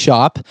juice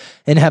shop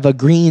and have a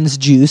greens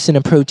juice and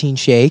a protein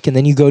shake, and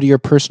then you go to your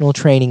personal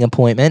training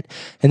appointment,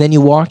 and then you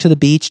walk to the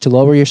beach to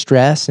lower your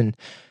stress, and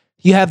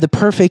you have the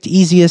perfect,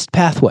 easiest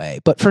pathway.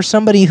 But for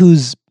somebody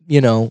who's,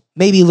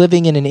 maybe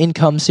living in an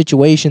income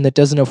situation that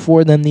doesn't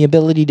afford them the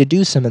ability to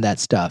do some of that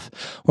stuff,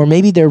 or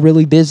maybe they're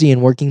really busy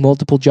and working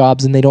multiple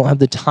jobs and they don't have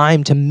the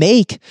time to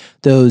make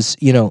those,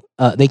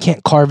 they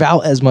can't carve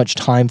out as much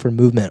time for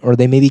movement, or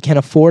they maybe can't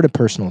afford a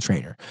personal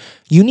trainer.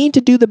 You need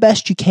to do the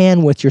best you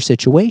can with your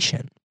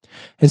situation.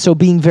 And so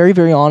being very,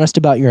 very honest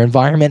about your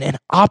environment and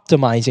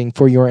optimizing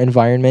for your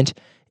environment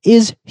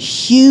is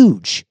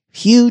huge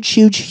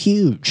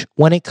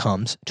when it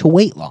comes to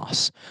weight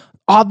loss.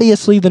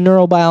 Obviously, the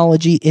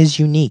neurobiology is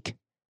unique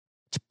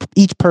to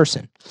each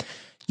person.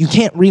 You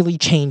can't really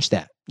change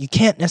that. You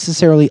can't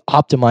necessarily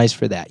optimize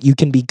for that. You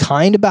can be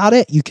kind about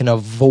it. You can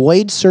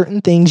avoid certain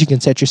things. You can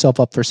set yourself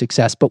up for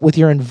success. But with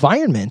your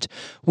environment,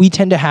 we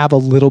tend to have a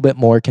little bit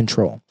more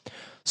control.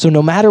 So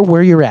no matter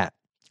where you're at,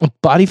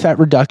 body fat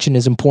reduction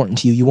is important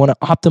to you. You want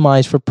to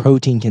optimize for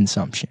protein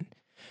consumption.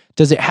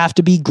 Does it have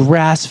to be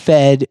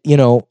grass-fed,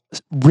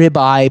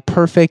 ribeye,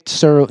 perfect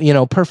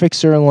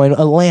sirloin,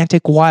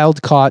 Atlantic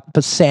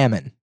wild-caught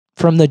salmon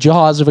from the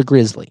jaws of a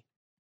grizzly?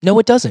 No,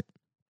 it doesn't.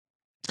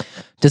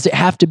 Does it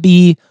have to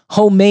be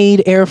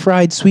homemade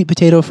air-fried sweet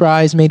potato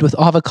fries made with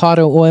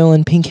avocado oil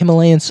and pink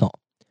Himalayan salt?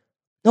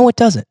 No, it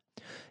doesn't.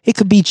 It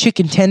could be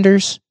chicken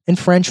tenders and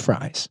French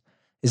fries.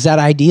 Is that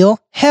ideal?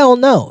 Hell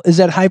no. Is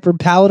that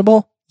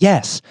hyper-palatable?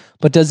 Yes.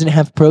 But does it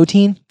have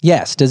protein?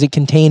 Yes. Does it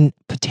contain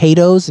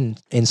potatoes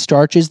and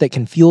starches that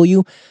can fuel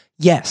you?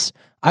 Yes.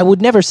 I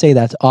would never say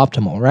that's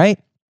optimal, right?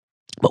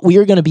 But we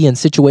are going to be in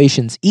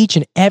situations each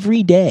and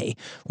every day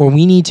where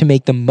we need to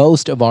make the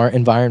most of our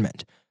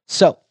environment.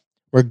 So,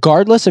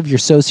 regardless of your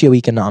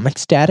socioeconomic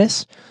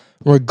status,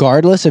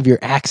 regardless of your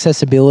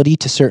accessibility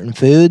to certain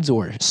foods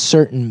or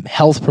certain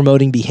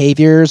health-promoting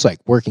behaviors like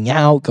working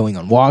out, going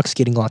on walks,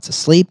 getting lots of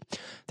sleep,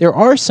 there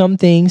are some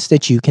things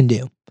that you can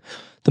do.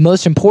 The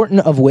most important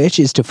of which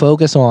is to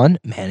focus on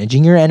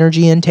managing your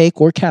energy intake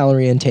or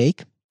calorie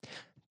intake,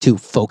 to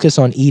focus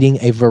on eating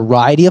a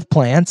variety of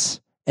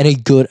plants and a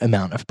good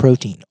amount of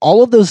protein.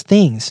 All of those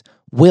things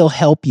will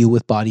help you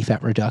with body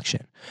fat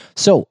reduction.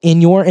 So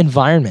in your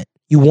environment,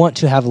 you want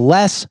to have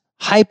less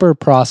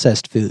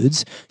hyper-processed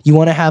foods. You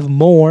want to have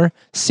more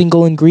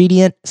single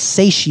ingredient,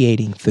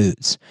 satiating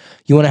foods.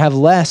 You want to have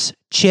less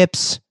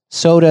chips,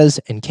 sodas,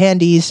 and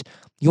candies.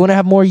 You want to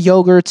have more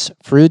yogurts,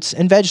 fruits,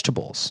 and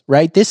vegetables,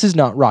 right? This is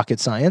not rocket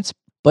science,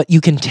 but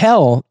you can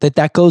tell that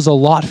that goes a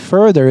lot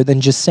further than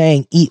just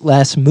saying eat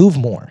less, move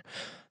more.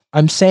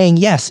 I'm saying,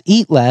 yes,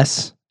 eat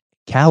less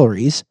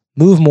calories,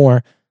 move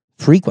more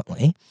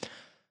frequently,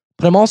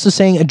 but I'm also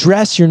saying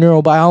address your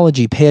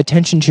neurobiology, pay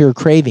attention to your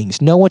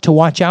cravings, know what to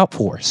watch out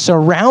for,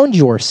 surround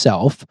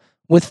yourself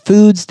with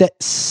foods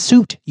that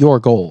suit your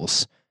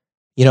goals.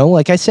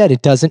 Like I said,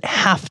 it doesn't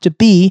have to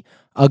be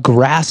a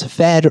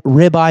grass-fed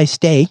ribeye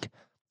steak.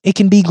 It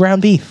can be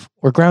ground beef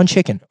or ground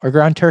chicken or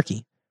ground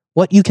turkey,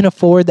 what you can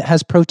afford that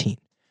has protein.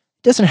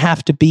 It doesn't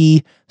have to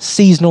be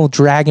seasonal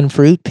dragon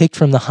fruit picked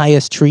from the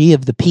highest tree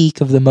of the peak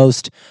of the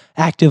most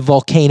active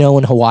volcano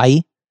in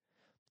Hawaii.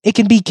 It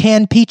can be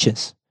canned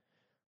peaches.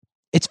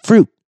 It's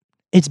fruit.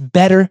 It's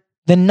better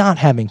than not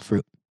having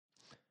fruit.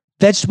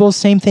 Vegetables,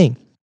 same thing.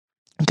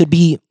 It could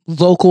be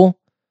local,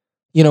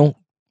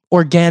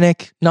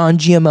 organic,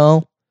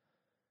 non-GMO,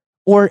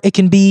 or it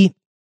can be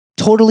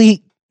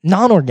totally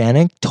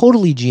non-organic,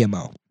 totally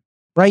GMO,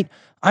 right?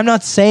 I'm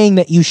not saying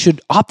that you should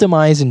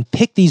optimize and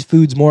pick these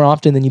foods more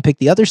often than you pick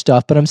the other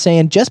stuff, but I'm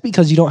saying just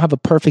because you don't have a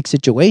perfect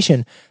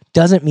situation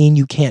doesn't mean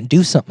you can't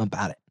do something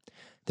about it.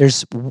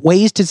 There's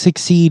ways to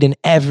succeed in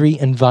every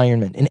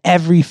environment, in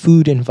every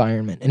food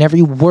environment, in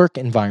every work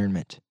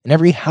environment, in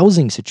every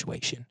housing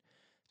situation.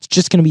 It's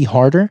just going to be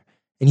harder,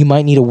 and you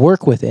might need to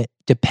work with it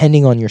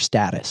depending on your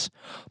status.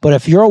 But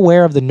if you're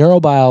aware of the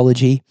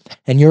neurobiology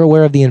and you're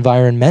aware of the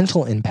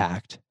environmental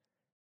impact,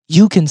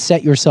 you can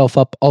set yourself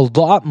up a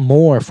lot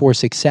more for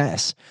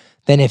success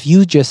than if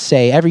you just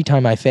say, every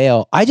time I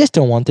fail, I just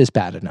don't want this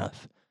bad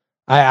enough.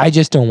 I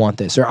just don't want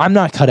this, or I'm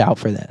not cut out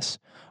for this,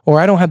 or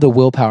I don't have the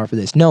willpower for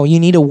this. No, you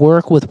need to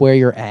work with where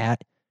you're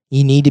at.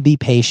 You need to be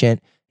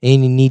patient,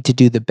 and you need to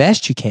do the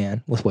best you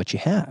can with what you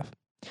have.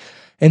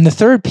 And the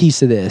third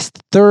piece of this,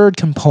 the third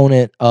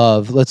component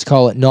of, let's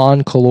call it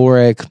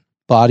non-caloric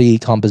body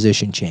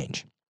composition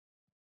change.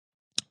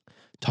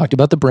 Talked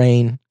about the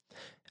brain.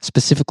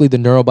 specifically the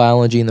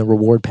neurobiology and the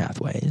reward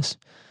pathways.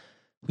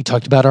 We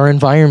talked about our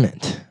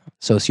environment,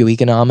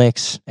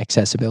 socioeconomics,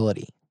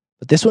 accessibility.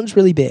 But this one's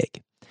really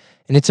big,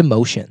 and it's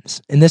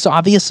emotions. And this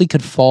obviously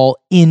could fall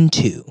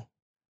into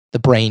the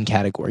brain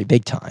category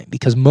big time,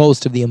 because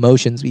most of the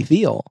emotions we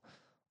feel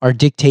are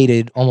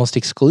dictated almost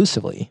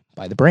exclusively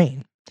by the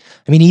brain.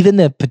 I mean, even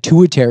the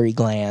pituitary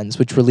glands,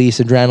 which release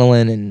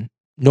adrenaline and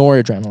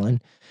noradrenaline,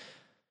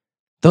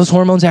 those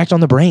hormones act on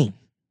the brain.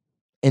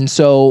 And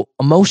so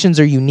emotions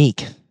are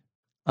unique.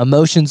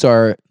 Emotions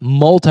are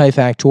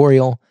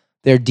multifactorial,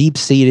 they're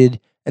deep-seated,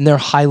 and they're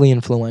highly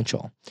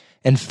influential.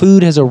 And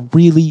food has a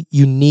really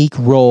unique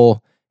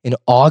role in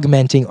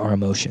augmenting our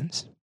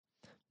emotions.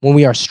 When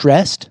we are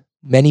stressed,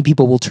 many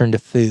people will turn to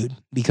food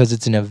because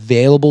it's an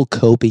available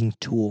coping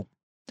tool.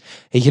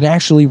 It can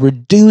actually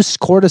reduce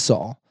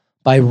cortisol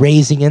by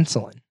raising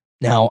insulin.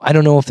 Now, I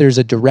don't know if there's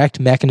a direct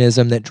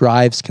mechanism that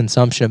drives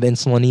consumption of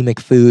insulinemic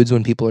foods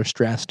when people are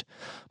stressed,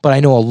 but I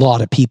know a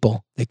lot of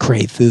people that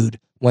crave food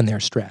when they're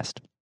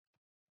stressed.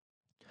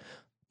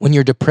 When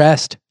you're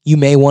depressed, you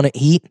may want to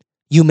eat.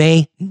 You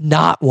may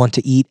not want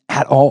to eat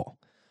at all.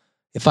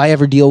 If I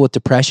ever deal with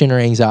depression or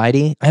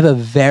anxiety, I have a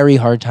very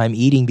hard time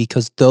eating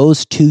because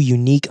those two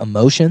unique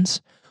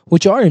emotions,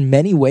 which are in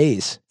many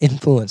ways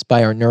influenced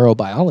by our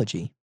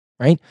neurobiology,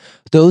 right?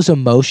 Those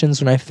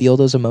emotions, when I feel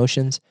those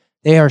emotions,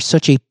 they are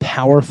such a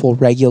powerful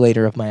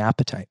regulator of my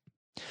appetite.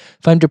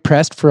 If I'm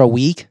depressed for a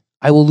week,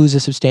 I will lose a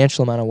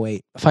substantial amount of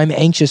weight. If I'm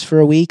anxious for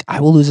a week,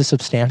 I will lose a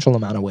substantial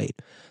amount of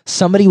weight.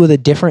 Somebody with a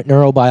different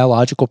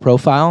neurobiological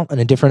profile and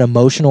a different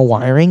emotional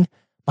wiring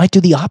might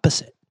do the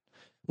opposite.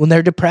 When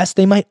they're depressed,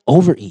 they might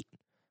overeat.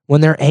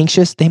 When they're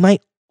anxious, they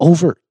might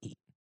overeat.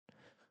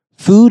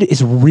 Food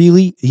is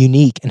really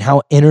unique in how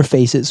it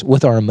interfaces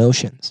with our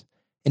emotions.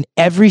 And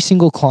every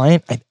single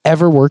client I've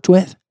ever worked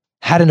with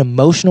had an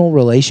emotional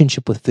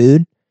relationship with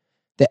food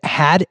that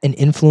had an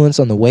influence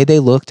on the way they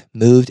looked,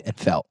 moved, and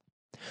felt.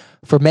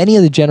 For many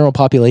of the general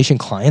population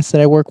clients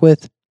that I work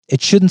with,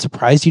 it shouldn't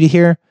surprise you to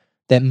hear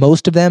that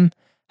most of them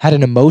had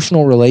an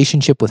emotional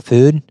relationship with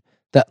food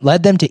that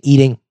led them to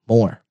eating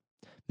more.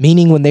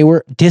 Meaning when they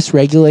were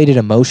dysregulated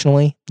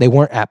emotionally, they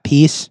weren't at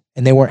peace,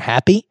 and they weren't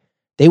happy,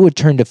 they would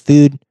turn to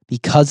food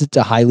because it's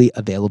a highly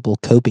available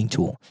coping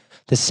tool.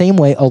 The same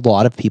way a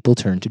lot of people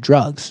turn to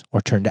drugs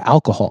or turn to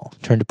alcohol,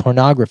 turn to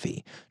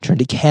pornography, turn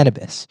to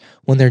cannabis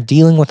when they're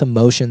dealing with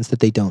emotions that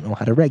they don't know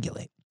how to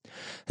regulate.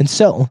 And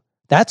so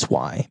that's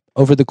why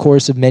over the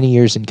course of many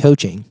years in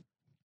coaching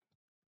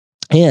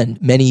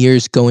and many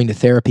years going to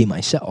therapy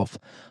myself,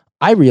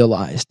 I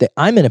realized that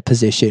I'm in a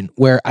position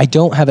where I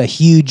don't have a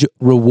huge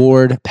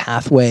reward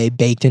pathway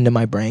baked into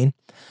my brain.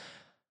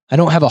 I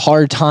don't have a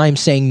hard time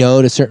saying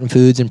no to certain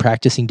foods and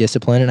practicing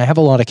discipline, and I have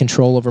a lot of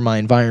control over my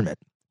environment.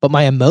 But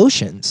my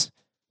emotions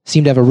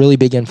seem to have a really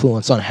big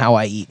influence on how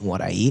I eat and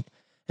what I eat,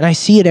 and I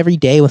see it every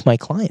day with my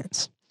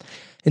clients.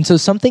 And so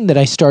something that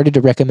I started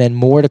to recommend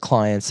more to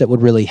clients that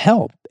would really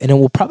help, and it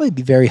will probably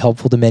be very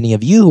helpful to many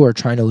of you who are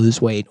trying to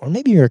lose weight, or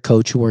maybe you're a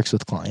coach who works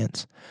with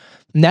clients,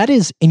 and that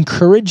is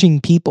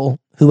encouraging people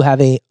who have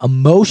an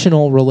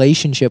emotional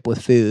relationship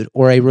with food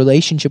or a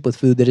relationship with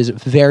food that is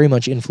very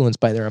much influenced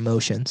by their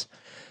emotions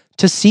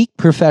to seek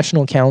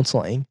professional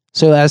counseling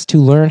so as to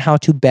learn how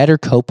to better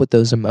cope with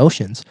those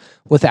emotions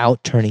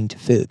without turning to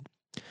food.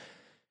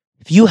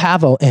 If you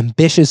have an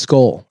ambitious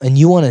goal and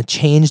you want to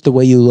change the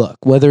way you look,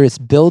 whether it's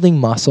building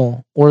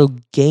muscle or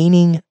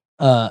gaining,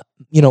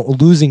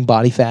 losing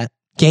body fat,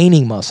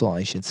 gaining muscle,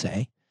 I should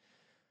say,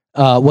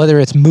 whether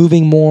it's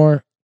moving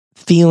more,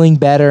 feeling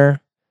better,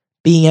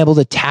 being able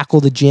to tackle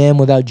the gym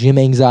without gym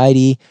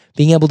anxiety,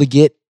 being able to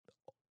get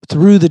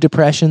through the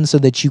depression so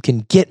that you can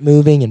get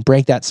moving and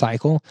break that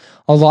cycle.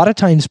 A lot of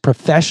times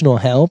professional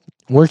help,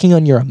 working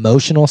on your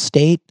emotional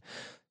state,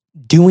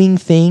 doing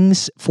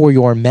things for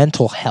your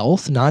mental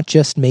health, not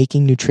just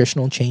making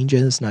nutritional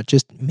changes, not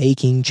just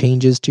making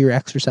changes to your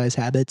exercise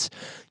habits,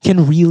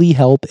 can really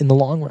help in the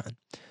long run.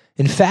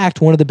 In fact,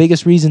 one of the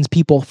biggest reasons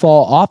people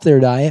fall off their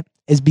diet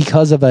is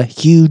because of a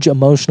huge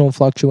emotional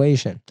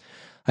fluctuation.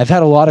 I've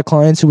had a lot of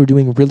clients who were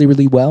doing really,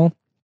 really well,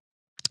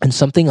 and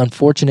something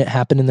unfortunate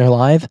happened in their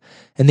life,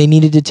 and they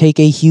needed to take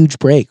a huge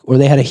break, or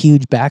they had a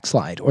huge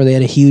backslide, or they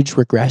had a huge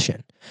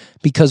regression.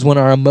 Because when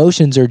our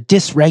emotions are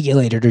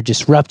dysregulated or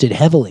disrupted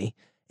heavily,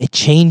 it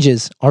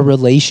changes our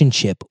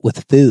relationship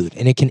with food,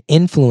 and it can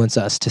influence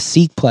us to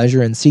seek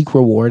pleasure and seek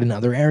reward in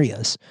other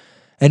areas.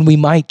 And we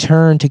might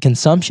turn to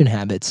consumption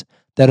habits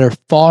that are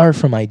far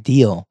from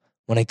ideal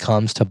when it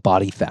comes to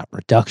body fat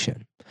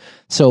reduction.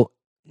 So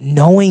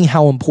knowing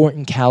how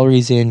important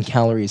calories in,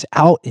 calories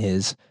out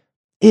is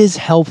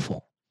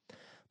helpful,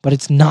 but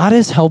it's not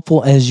as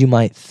helpful as you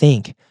might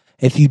think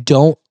if you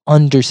don't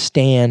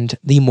understand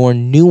the more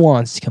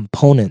nuanced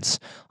components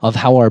of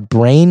how our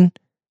brain,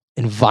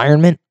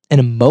 environment, and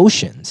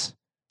emotions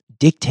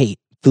dictate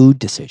food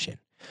decision.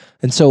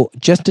 And so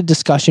just a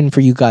discussion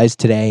for you guys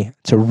today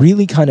to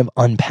really kind of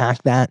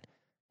unpack that,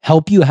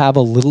 help you have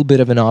a little bit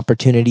of an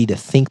opportunity to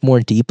think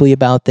more deeply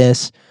about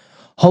this.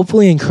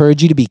 hopefully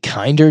encourage you to be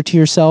kinder to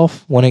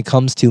yourself when it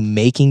comes to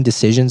making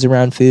decisions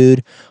around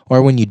food,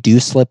 or when you do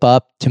slip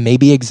up, to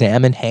maybe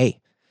examine, hey,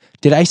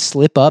 did I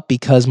slip up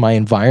because my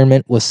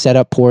environment was set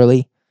up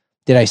poorly?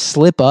 Did I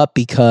slip up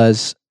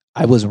because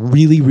I was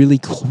really, really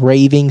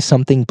craving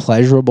something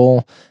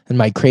pleasurable and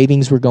my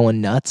cravings were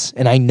going nuts?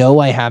 And I know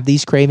I have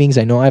these cravings.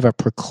 I know I have a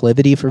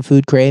proclivity for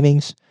food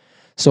cravings.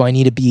 So I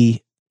need to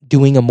be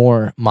doing a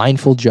more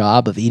mindful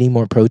job of eating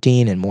more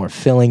protein and more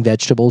filling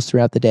vegetables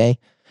throughout the day.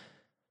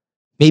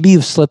 Maybe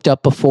you've slipped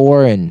up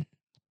before and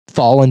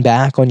fallen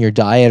back on your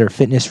diet or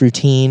fitness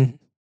routine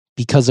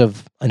because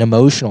of an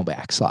emotional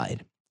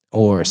backslide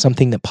or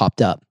something that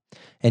popped up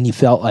and you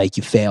felt like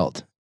you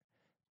failed.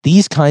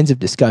 These kinds of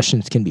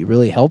discussions can be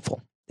really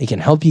helpful. They can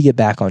help you get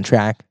back on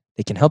track.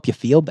 They can help you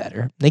feel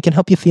better. They can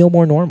help you feel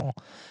more normal.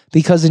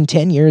 Because in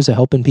 10 years of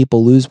helping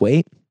people lose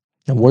weight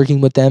and working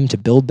with them to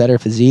build better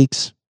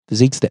physiques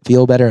that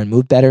feel better and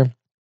move better,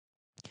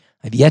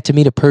 I've yet to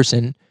meet a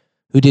person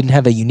who didn't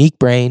have a unique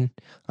brain,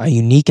 a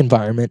unique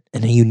environment,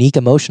 and a unique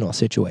emotional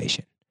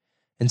situation.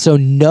 And so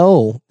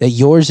know that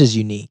yours is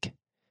unique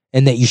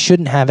and that you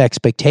shouldn't have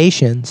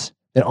expectations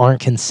that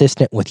aren't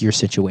consistent with your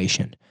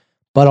situation.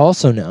 But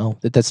also know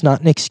that that's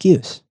not an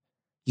excuse.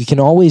 You can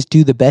always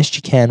do the best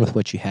you can with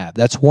what you have.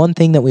 That's one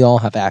thing that we all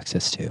have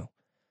access to.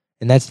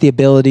 And that's the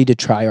ability to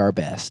try our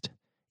best.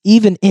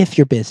 Even if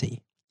you're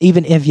busy,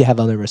 even if you have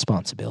other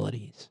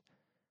responsibilities.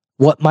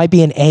 What might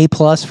be an A+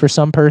 for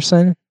some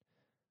person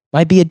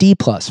might be a D+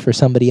 for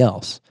somebody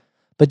else.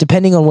 But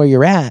depending on where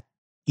you're at,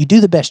 you do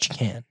the best you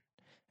can.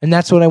 And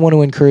that's what I want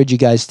to encourage you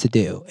guys to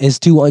do, is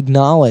to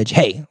acknowledge,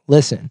 hey,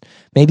 listen,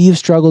 maybe you've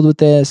struggled with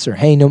this, or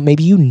hey, no,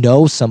 maybe you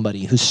know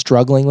somebody who's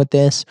struggling with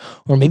this,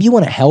 or maybe you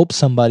want to help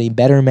somebody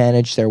better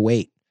manage their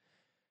weight.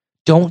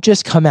 Don't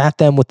just come at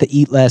them with the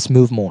eat less,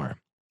 move more.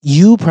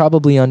 You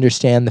probably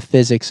understand the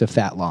physics of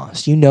fat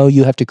loss. You know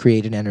you have to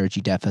create an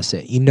energy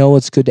deficit. You know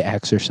it's good to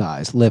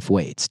exercise, lift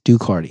weights, do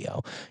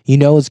cardio. You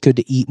know it's good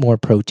to eat more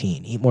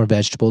protein, eat more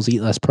vegetables,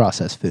 eat less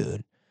processed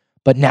food.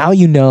 But now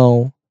you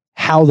know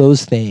how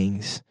those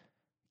things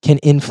can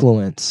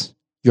influence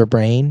your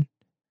brain.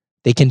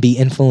 They can be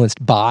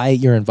influenced by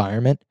your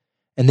environment,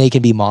 and they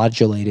can be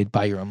modulated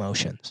by your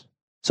emotions.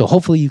 So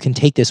hopefully you can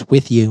take this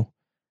with you.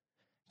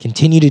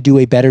 Continue to do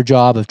a better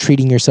job of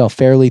treating yourself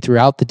fairly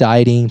throughout the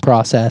dieting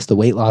process, the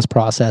weight loss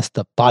process,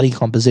 the body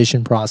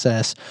composition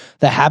process,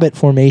 the habit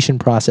formation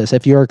process.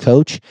 If you're a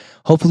coach,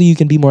 hopefully you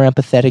can be more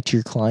empathetic to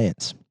your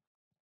clients.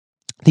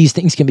 These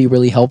things can be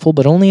really helpful,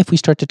 but only if we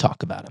start to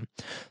talk about them.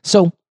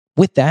 So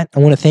with that, I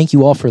want to thank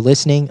you all for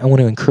listening. I want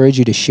to encourage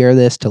you to share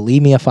this, to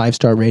leave me a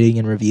 5-star rating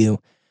and review.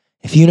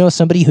 If you know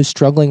somebody who's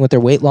struggling with their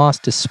weight loss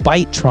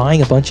despite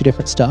trying a bunch of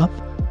different stuff,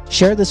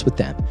 share this with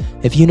them.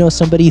 If you know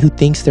somebody who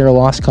thinks they're a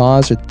lost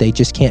cause, or they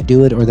just can't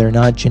do it, or they're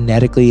not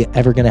genetically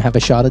ever going to have a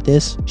shot at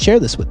this, share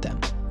this with them.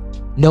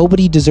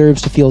 Nobody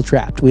deserves to feel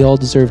trapped. We all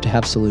deserve to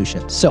have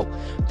solutions. So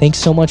thanks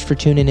so much for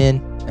tuning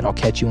in, and I'll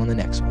catch you on the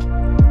next one.